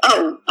said,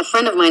 oh, a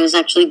friend of mine is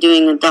actually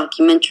doing a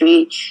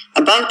documentary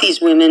about these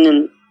women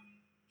and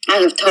I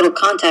have total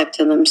contact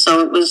to them. So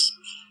it was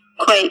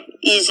quite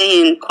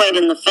easy and quite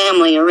in the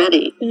family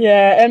already.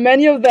 Yeah, and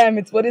many of them,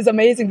 it's what is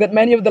amazing that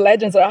many of the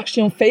legends are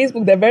actually on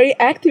Facebook. They're very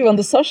active on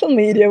the social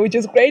media, which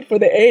is great for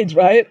the age,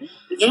 right?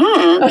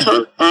 Yeah,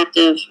 totally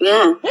active,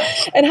 yeah.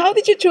 And how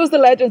did you choose the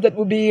legends that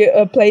will be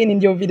playing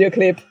in your video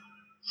clip?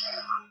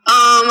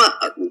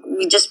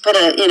 We just put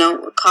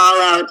a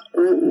call out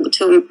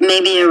to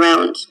maybe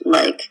around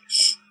like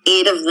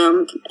 8 of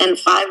them, and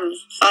five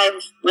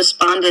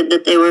responded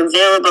that they were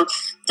available.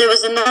 There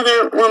was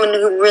another woman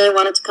who really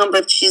wanted to come,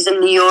 but she's in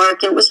New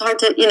York. It was hard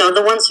to,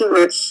 the ones who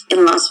were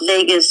in Las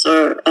Vegas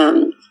or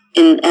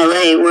in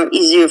LA were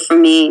easier for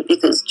me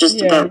because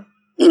about,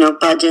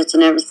 budgets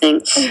and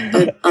everything.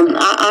 But I'm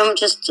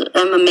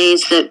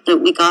amazed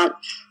that we got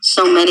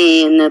so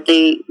many and that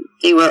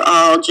they were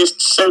all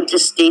just so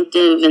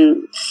distinctive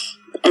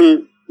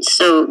and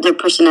so their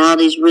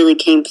personalities really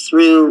came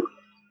through.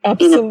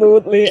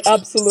 Absolutely,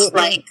 absolutely.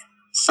 Like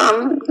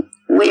some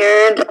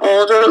weird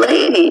older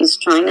ladies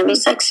trying to be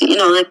sexy. You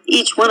know, like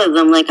each one of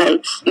them, like I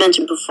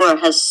mentioned before,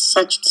 has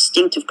such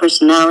distinctive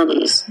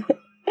personalities.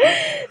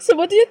 So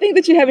what do you think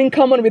that you have in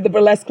common with the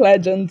burlesque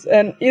legends?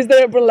 And is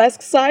there a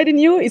burlesque side in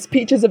you? Is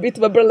Peaches a bit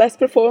of a burlesque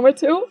performer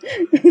too?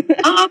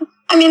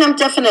 I mean, I'm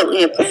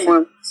definitely a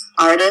performance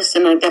artist,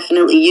 and I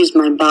definitely use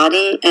my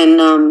body,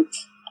 and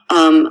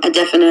I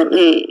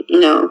definitely, you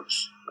know,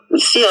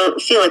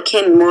 feel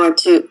akin more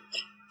to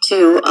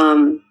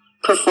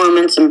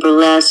performance and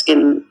burlesque,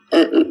 and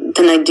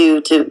than I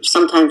do to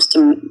sometimes to,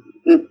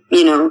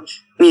 you know,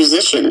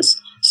 musicians.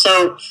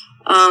 So,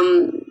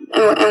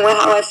 and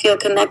how I feel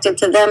connected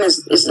to them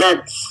is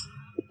that,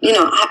 you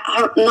know,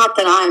 not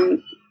that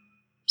I'm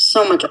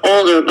so much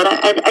older, but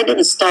I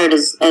didn't start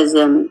as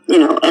you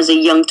know, as a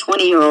young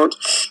 20-year-old.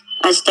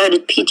 I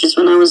started Peaches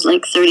when I was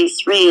like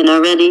 33, and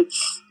already,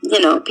 you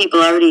know,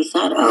 people already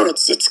thought, oh,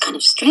 it's kind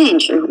of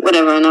strange or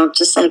whatever, and I was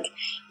just like,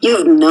 you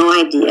have no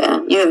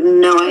idea. You have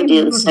no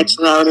idea the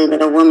sexuality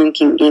that a woman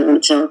can give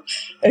until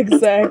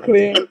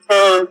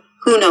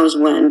who knows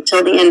when,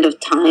 till the end of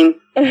time.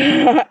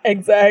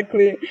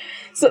 Exactly.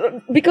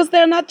 So, because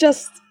they're not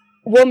just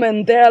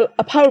women, they're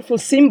a powerful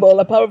symbol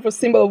of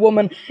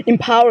woman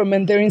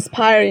empowerment. They're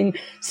inspiring.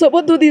 So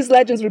what do these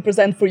legends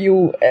represent for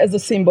you as a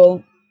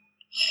symbol?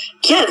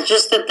 Yeah, it's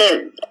just that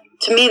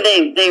to me,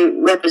 they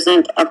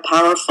represent a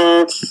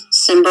powerful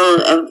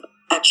symbol of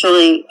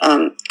actually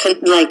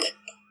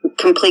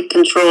complete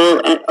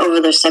control over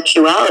their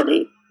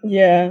sexuality.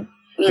 Yeah.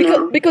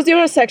 Because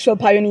you're a sexual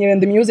pioneer in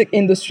the music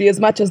industry as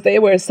much as they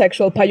were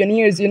sexual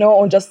pioneers, you know,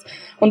 on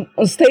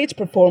stage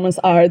performance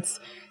arts.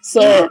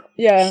 So,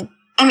 yeah.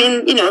 I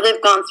mean, you know,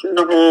 they've gone through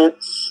the whole,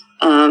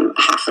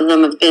 half of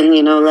them have been,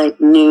 you know, like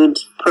nude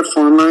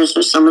performers,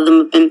 or some of them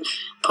have been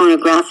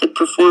pornographic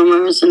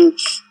performers, and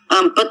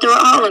but they're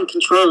all in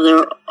control of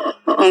their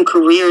own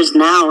careers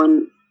now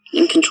and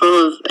in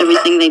control of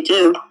everything they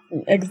do.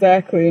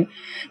 Exactly.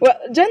 Well,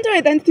 gender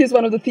identity is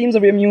one of the themes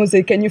of your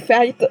music, and you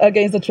fight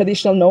against the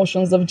traditional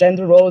notions of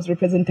gender roles,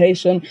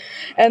 representation.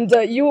 And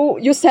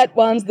you said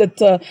once that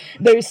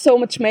there is so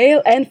much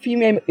male and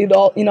female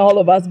in all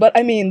of us. But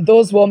I mean,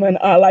 those women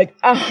are like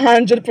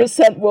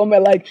 100%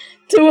 women, like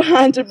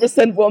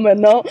 200% women.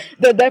 No,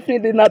 they're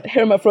definitely not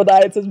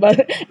hermaphrodites,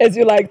 but as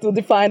you like to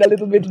define a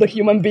little bit the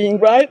human being,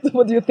 right?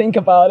 What do you think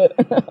about it?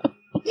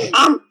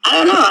 I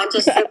don't know. I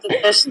just think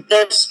that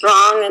they're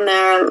strong, and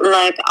they're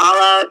like all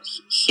out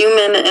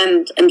human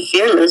and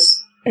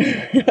fearless.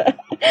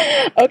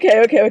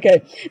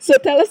 Okay. So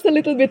tell us a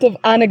little bit of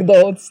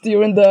anecdotes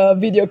during the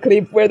video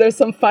clip. Where there's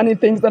some funny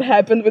things that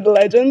happened with the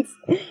legends?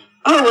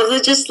 Oh, well,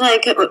 they're just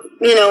like,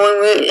 you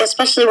know,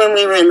 especially when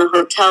we were in the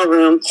hotel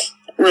room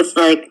with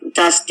like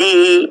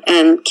Dusty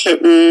and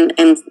Kitten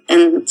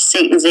and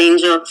Satan's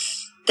Angel.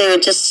 They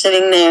were just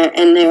sitting there,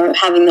 and they were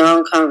having their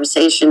own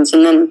conversations,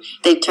 and then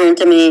they turn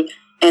to me,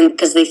 and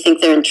because they think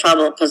they're in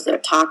trouble because they're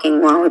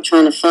talking while we're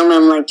trying to film.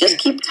 I'm like, just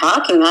keep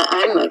talking.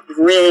 I'm like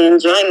really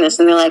enjoying this.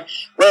 And they're like,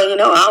 well, you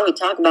know, all we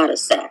talk about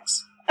is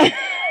sex. And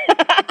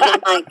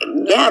I'm like,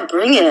 yeah,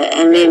 bring it.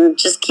 I mean,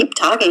 just keep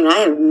talking. I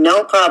have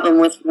no problem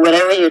with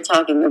whatever you're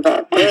talking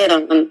about. Bring it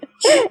on.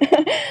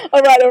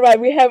 All right.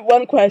 We have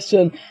one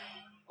question.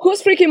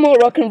 Who's freaking more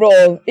rock and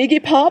roll,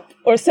 Iggy Pop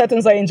or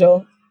Satan's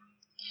Angel?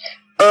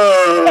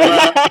 Oh,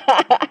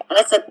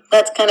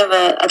 that's kind of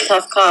a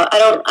tough call. I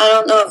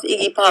don't know if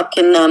Iggy Pop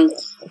can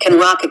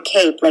rock a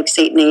cape like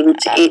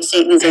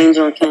Satan's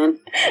Angel can.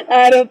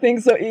 I don't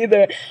think so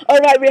either. All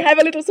right, we have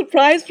a little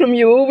surprise from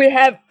you. We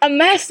have a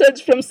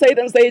message from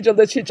Satan's Angel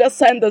that she just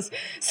sent us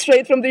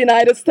straight from the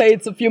United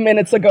States a few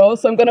minutes ago.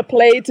 So I'm going to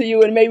play it to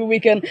you, and maybe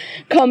we can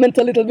comment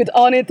a little bit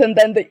on it, and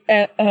then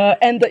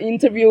end the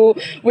interview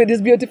with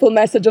this beautiful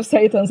message of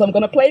Satan. So I'm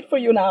going to play it for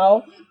you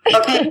now.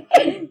 Okay.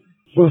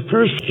 Well,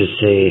 first to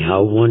say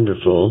how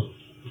wonderful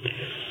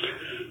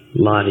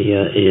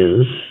Ladia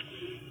is,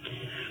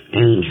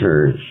 and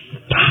her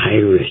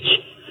pirate,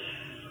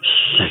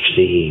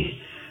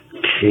 sexy,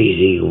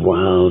 crazy,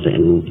 wild,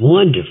 and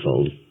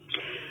wonderful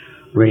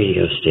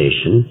radio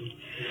station.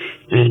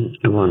 And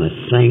I want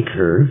to thank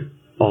her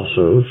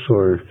also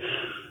for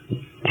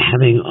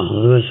having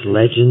all of us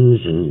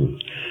legends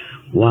and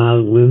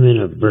wild women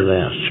of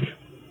burlesque.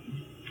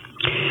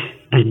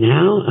 And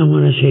now I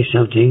want to say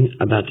something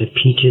about the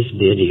Peaches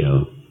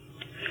video.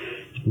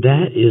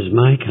 That is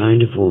my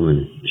kind of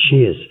woman. She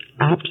is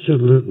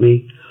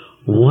absolutely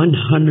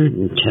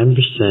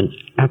 110%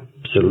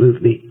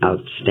 absolutely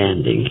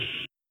outstanding.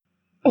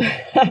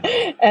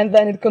 And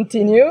then it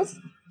continues.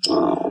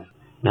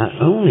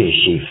 Not only is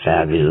she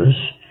fabulous,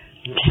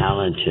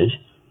 talented,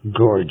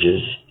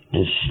 gorgeous,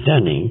 and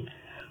stunning,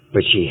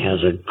 but she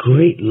has a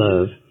great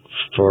love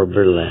for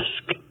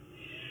burlesque.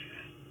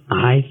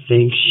 I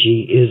think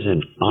she is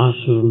an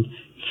awesome,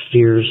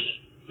 fierce,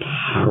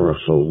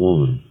 powerful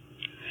woman.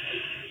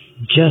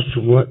 Just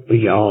what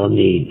we all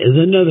need is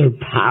another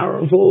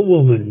powerful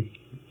woman.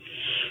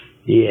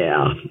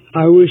 Yeah,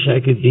 I wish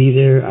I could be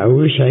there. I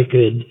wish I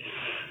could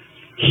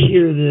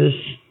hear this.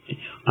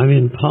 I'm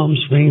in Palm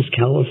Springs,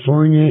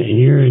 California, and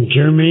you're in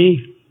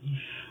Germany.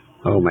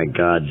 Oh my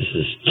God, this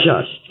is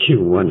just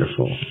too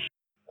wonderful.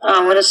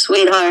 Oh, what a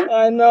sweetheart.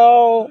 I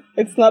know.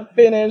 It's not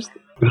finished.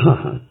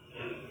 Oh,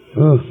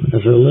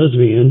 as a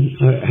lesbian,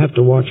 I have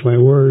to watch my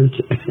words.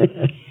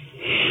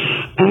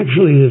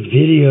 Actually, the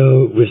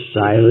video with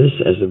Silas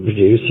as a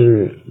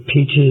producer,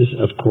 Peaches,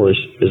 of course,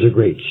 is a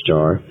great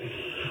star.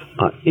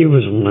 It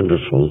was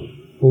wonderful.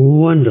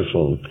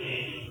 Wonderful.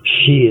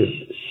 She is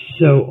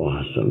so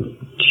awesome.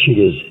 She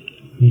is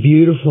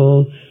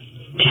beautiful,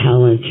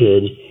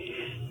 talented,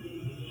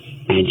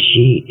 and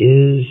she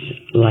is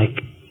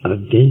like a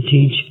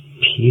vintage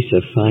piece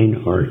of fine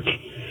art.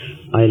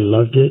 I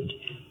loved it,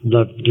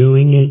 loved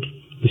doing it,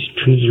 was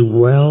treated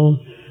well,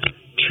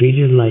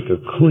 treated like a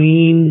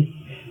queen.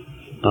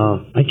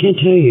 I can't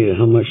tell you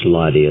how much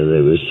Ladia,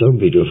 that was so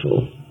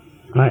beautiful.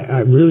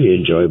 I really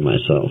enjoyed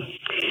myself.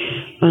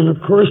 And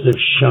of course the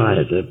shot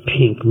at the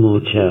Pink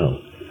Motel,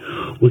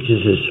 which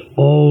is this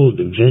old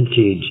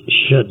vintage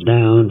shut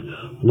down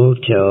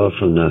motel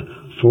from the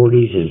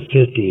 40s and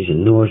 50s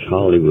in North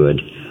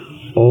Hollywood.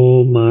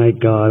 Oh my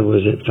God,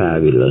 was it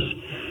fabulous.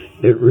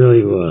 It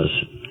really was.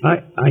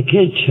 I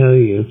can't tell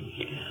you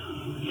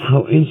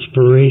how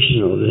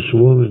inspirational this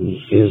woman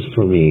is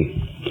for me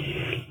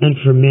and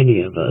for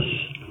many of us.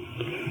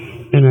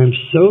 And I'm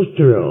so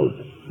thrilled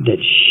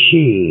that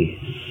she,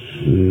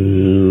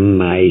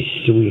 my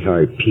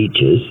sweetheart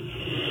Peaches,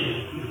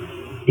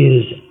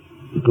 is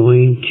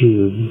going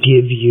to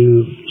give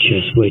you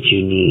just what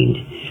you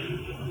need.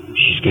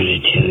 She's going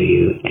to tell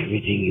you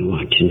everything you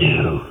want to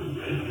know,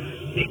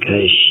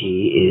 because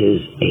she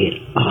is an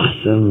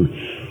awesome,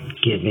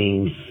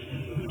 giving,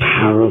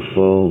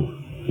 powerful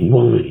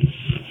woman.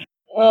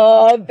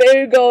 Oh,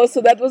 there you go.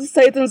 So that was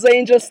Satan's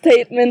Angel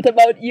statement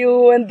about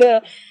you and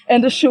the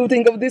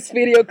shooting of this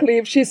video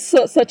clip. She's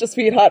such a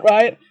sweetheart,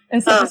 right?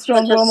 And such a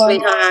strong woman.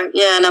 Sweetheart.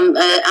 Yeah, and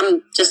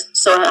I'm just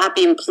so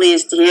happy and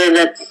pleased to hear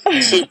that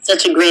she had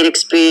such a great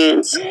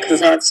experience,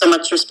 because I had so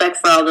much respect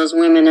for all those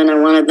women, and I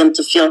wanted them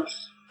to feel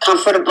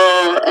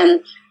comfortable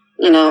and,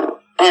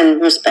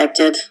 and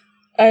respected.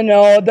 I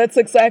know, that's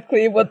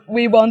exactly what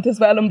we want as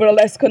well on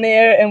Burlesque on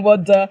Air, and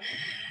what the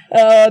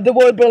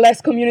World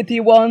Burlesque community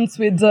wants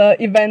with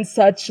events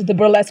such the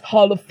Burlesque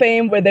Hall of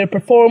Fame, where they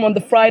perform on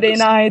the Friday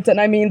night.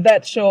 And I mean,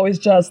 that show is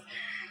just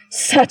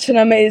such an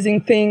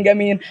amazing thing. I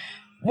mean,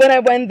 when I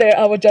went there,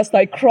 I was just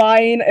like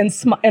crying and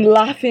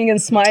laughing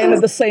and smiling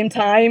at the same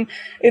time.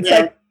 It's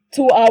like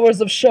 2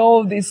 hours of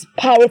show, these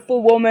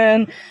powerful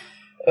women,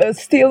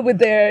 still with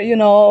their,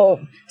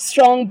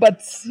 strong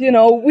but,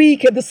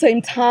 weak at the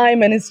same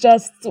time. And it's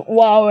just,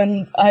 wow.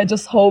 And I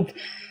just hope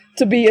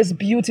to be as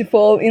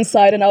beautiful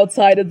inside and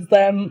outside as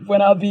them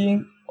when I'll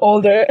be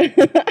older.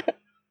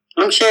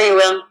 I'm sure you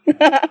will.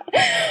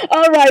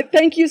 All right.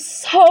 Thank you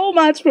so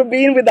much for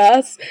being with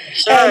us.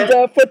 Sure.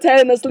 And for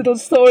telling us little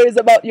stories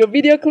about your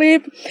video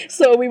clip.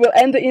 So we will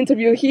end the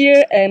interview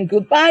here, and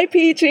goodbye,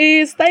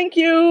 Peaches. Thank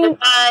you.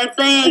 Goodbye.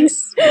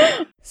 Thanks.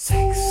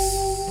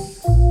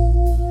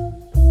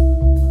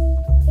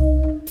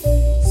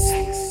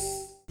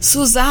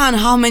 Suzanne,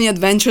 how many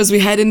adventures we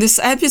had in this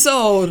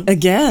episode?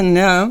 Again,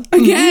 yeah.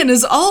 Again,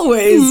 as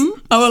always.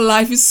 Our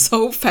life is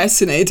so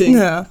fascinating.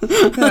 Yeah.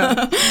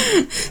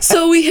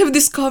 So we have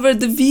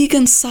discovered the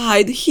vegan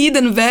side,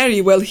 hidden,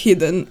 very well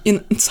hidden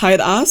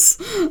inside us.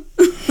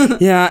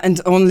 Yeah, and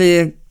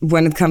only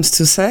when it comes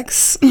to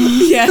sex.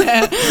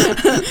 Yeah.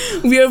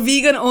 We are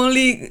vegan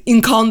only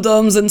in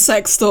condoms and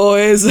sex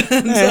toys.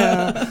 And,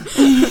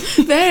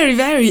 very,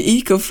 very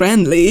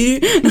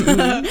eco-friendly.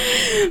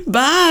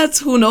 But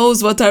who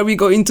knows what are we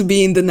going to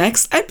be in the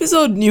next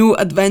episode? New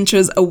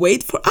adventures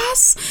await for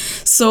us.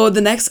 So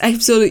the next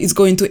episode is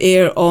going to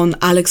air on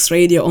Alex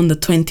Radio on the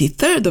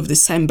 23rd of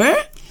December.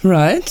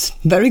 Right.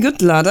 Very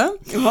good, Lada.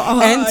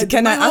 And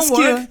can I ask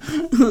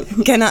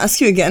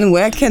you again,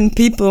 where can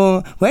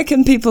people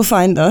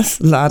find us,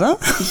 Lada?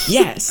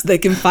 Yes, they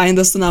can find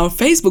us on our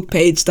Facebook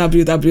page,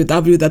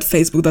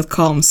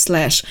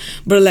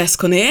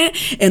 www.facebook.com/burlesque on air.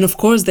 And of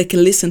course, they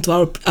can listen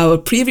to our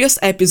previous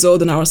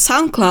episode on our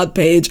SoundCloud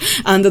page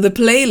under the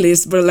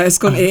playlist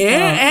Burlesque on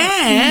Air.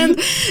 And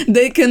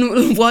they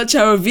can watch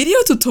our video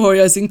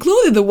tutorials,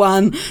 including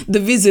the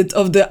visit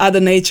of the Other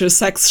Nature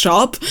sex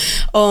shop,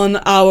 on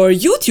our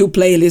YouTube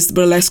playlist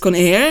Burlesque on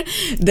Air.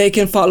 They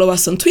can follow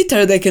us on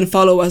Twitter. They can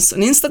follow us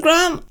on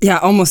Instagram. Yeah,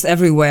 almost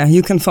everywhere.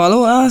 You can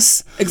follow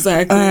us.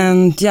 Exactly.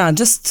 And yeah,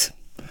 just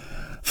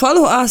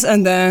follow us,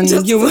 and then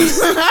you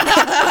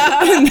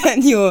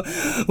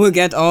will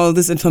get all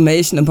this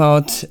information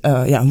about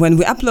when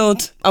we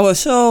upload our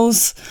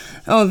shows,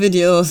 our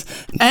videos.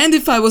 And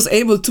if I was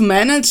able to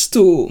manage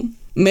to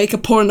make a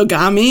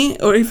pornogamy,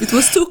 or if it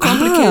was too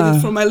complicated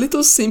for my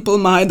little simple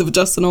mind of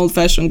just an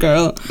old-fashioned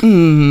girl.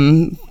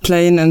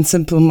 Plain and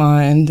simple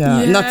mind,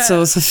 not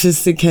so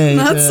sophisticated.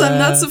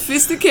 Not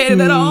sophisticated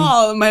at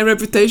all. My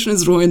reputation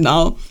is ruined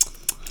now.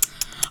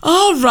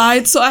 All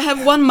right, so I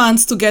have 1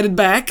 month to get it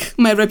back,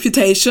 my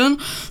reputation.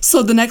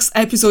 So the next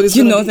episode is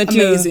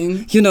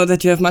amazing. You know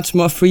that you have much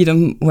more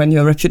freedom when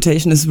your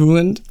reputation is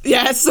ruined.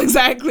 Yes,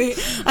 exactly.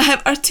 I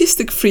have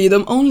artistic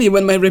freedom only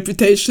when my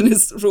reputation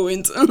is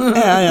ruined.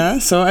 Yeah.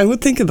 So I would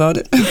think about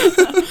it.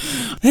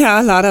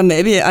 Yeah, Lada,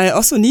 maybe I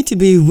also need to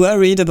be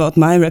worried about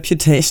my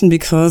reputation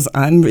because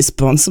I'm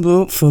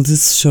responsible for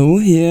this show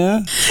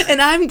here.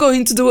 And I'm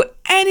going to do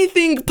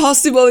anything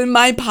possible in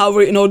my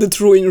power in order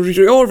to ruin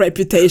your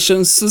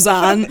reputation,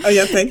 Suzanne. Oh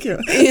yeah, thank you.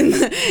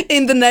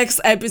 In the next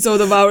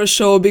episode of our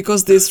show,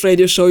 because this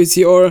radio show is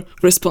your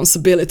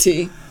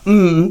responsibility.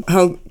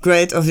 How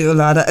great of you,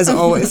 Lada, as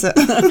always.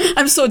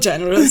 I'm so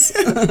generous.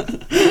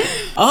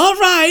 All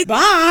right,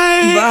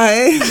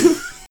 bye. Bye.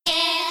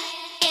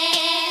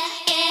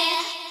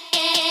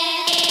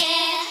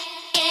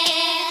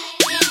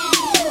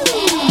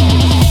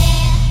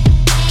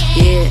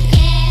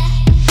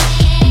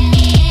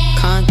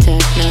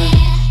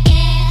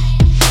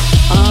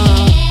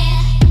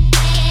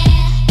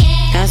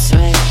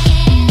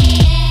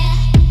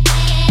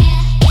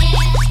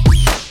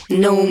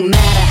 No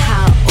matter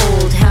how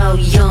old, how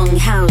young,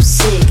 how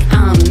sick,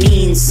 I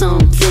mean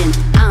something,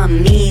 I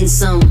mean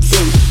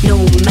something. No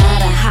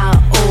matter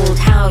how old,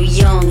 how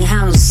young,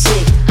 how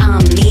sick, I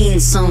mean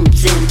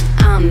something,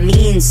 I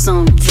mean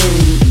something.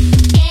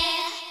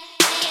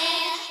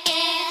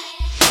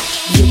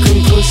 You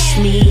can push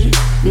me,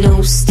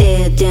 no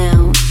stare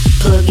down.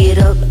 Plug it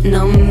up,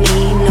 numb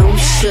me, no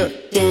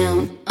shut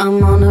down.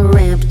 I'm on a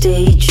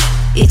rampage,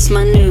 it's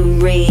my new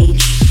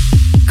rage.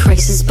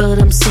 Crisis, but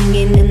I'm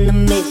singing in the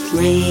mid-range.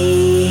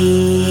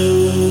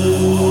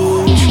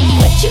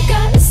 What you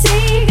gotta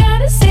say,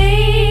 gotta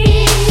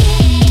say.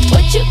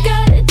 What you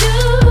gotta do.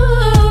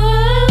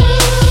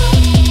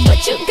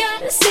 What you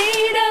gotta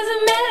say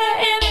doesn't matter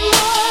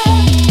anymore.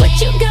 What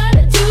you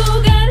gotta do,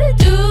 gotta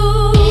do.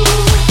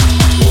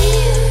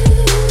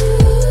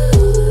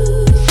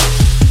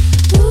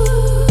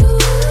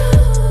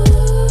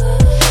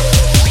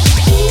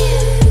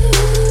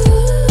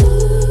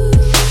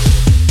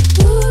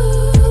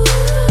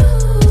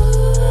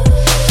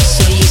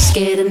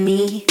 Scared of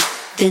me,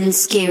 then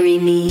scary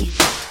me.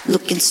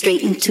 Looking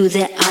straight into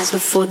their eyes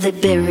before they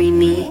bury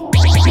me.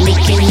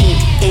 Making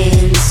neat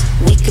ends,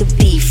 we could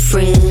be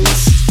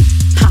friends.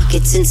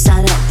 Pockets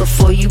inside out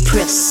before you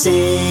press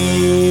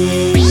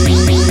in.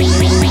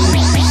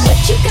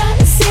 What you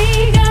gotta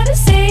say, gotta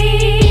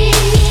say.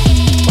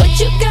 What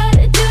you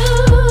gotta do.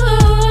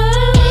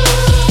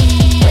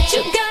 What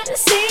you gotta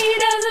say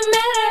doesn't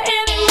matter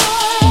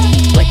anymore.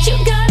 What you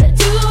gotta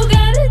do,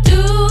 gotta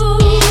do.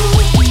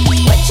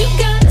 What you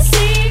gotta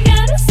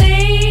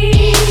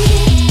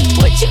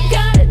you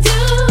gotta do.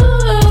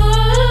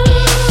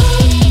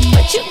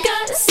 What you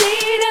gotta say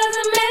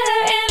doesn't matter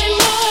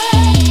anymore.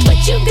 What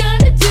you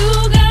gotta do,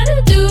 gotta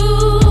do.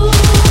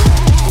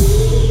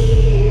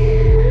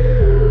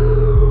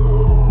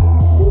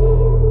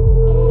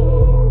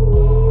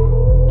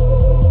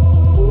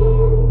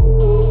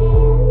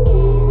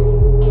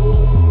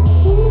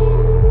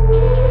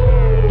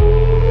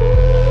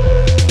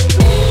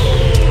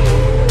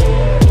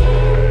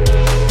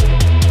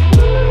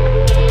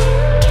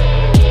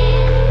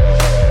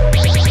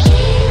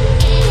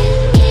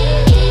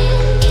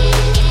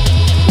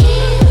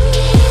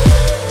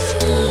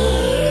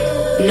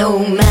 No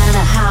matter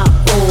how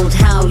old,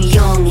 how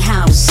young,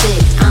 how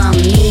sick, I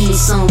mean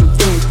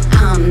something,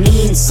 I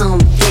mean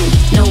something.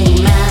 No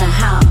matter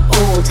how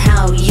old,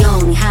 how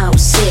young, how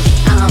sick,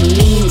 I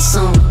mean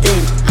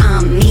something,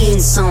 I mean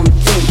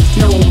something.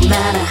 No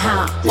matter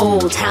how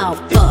old, how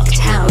fucked,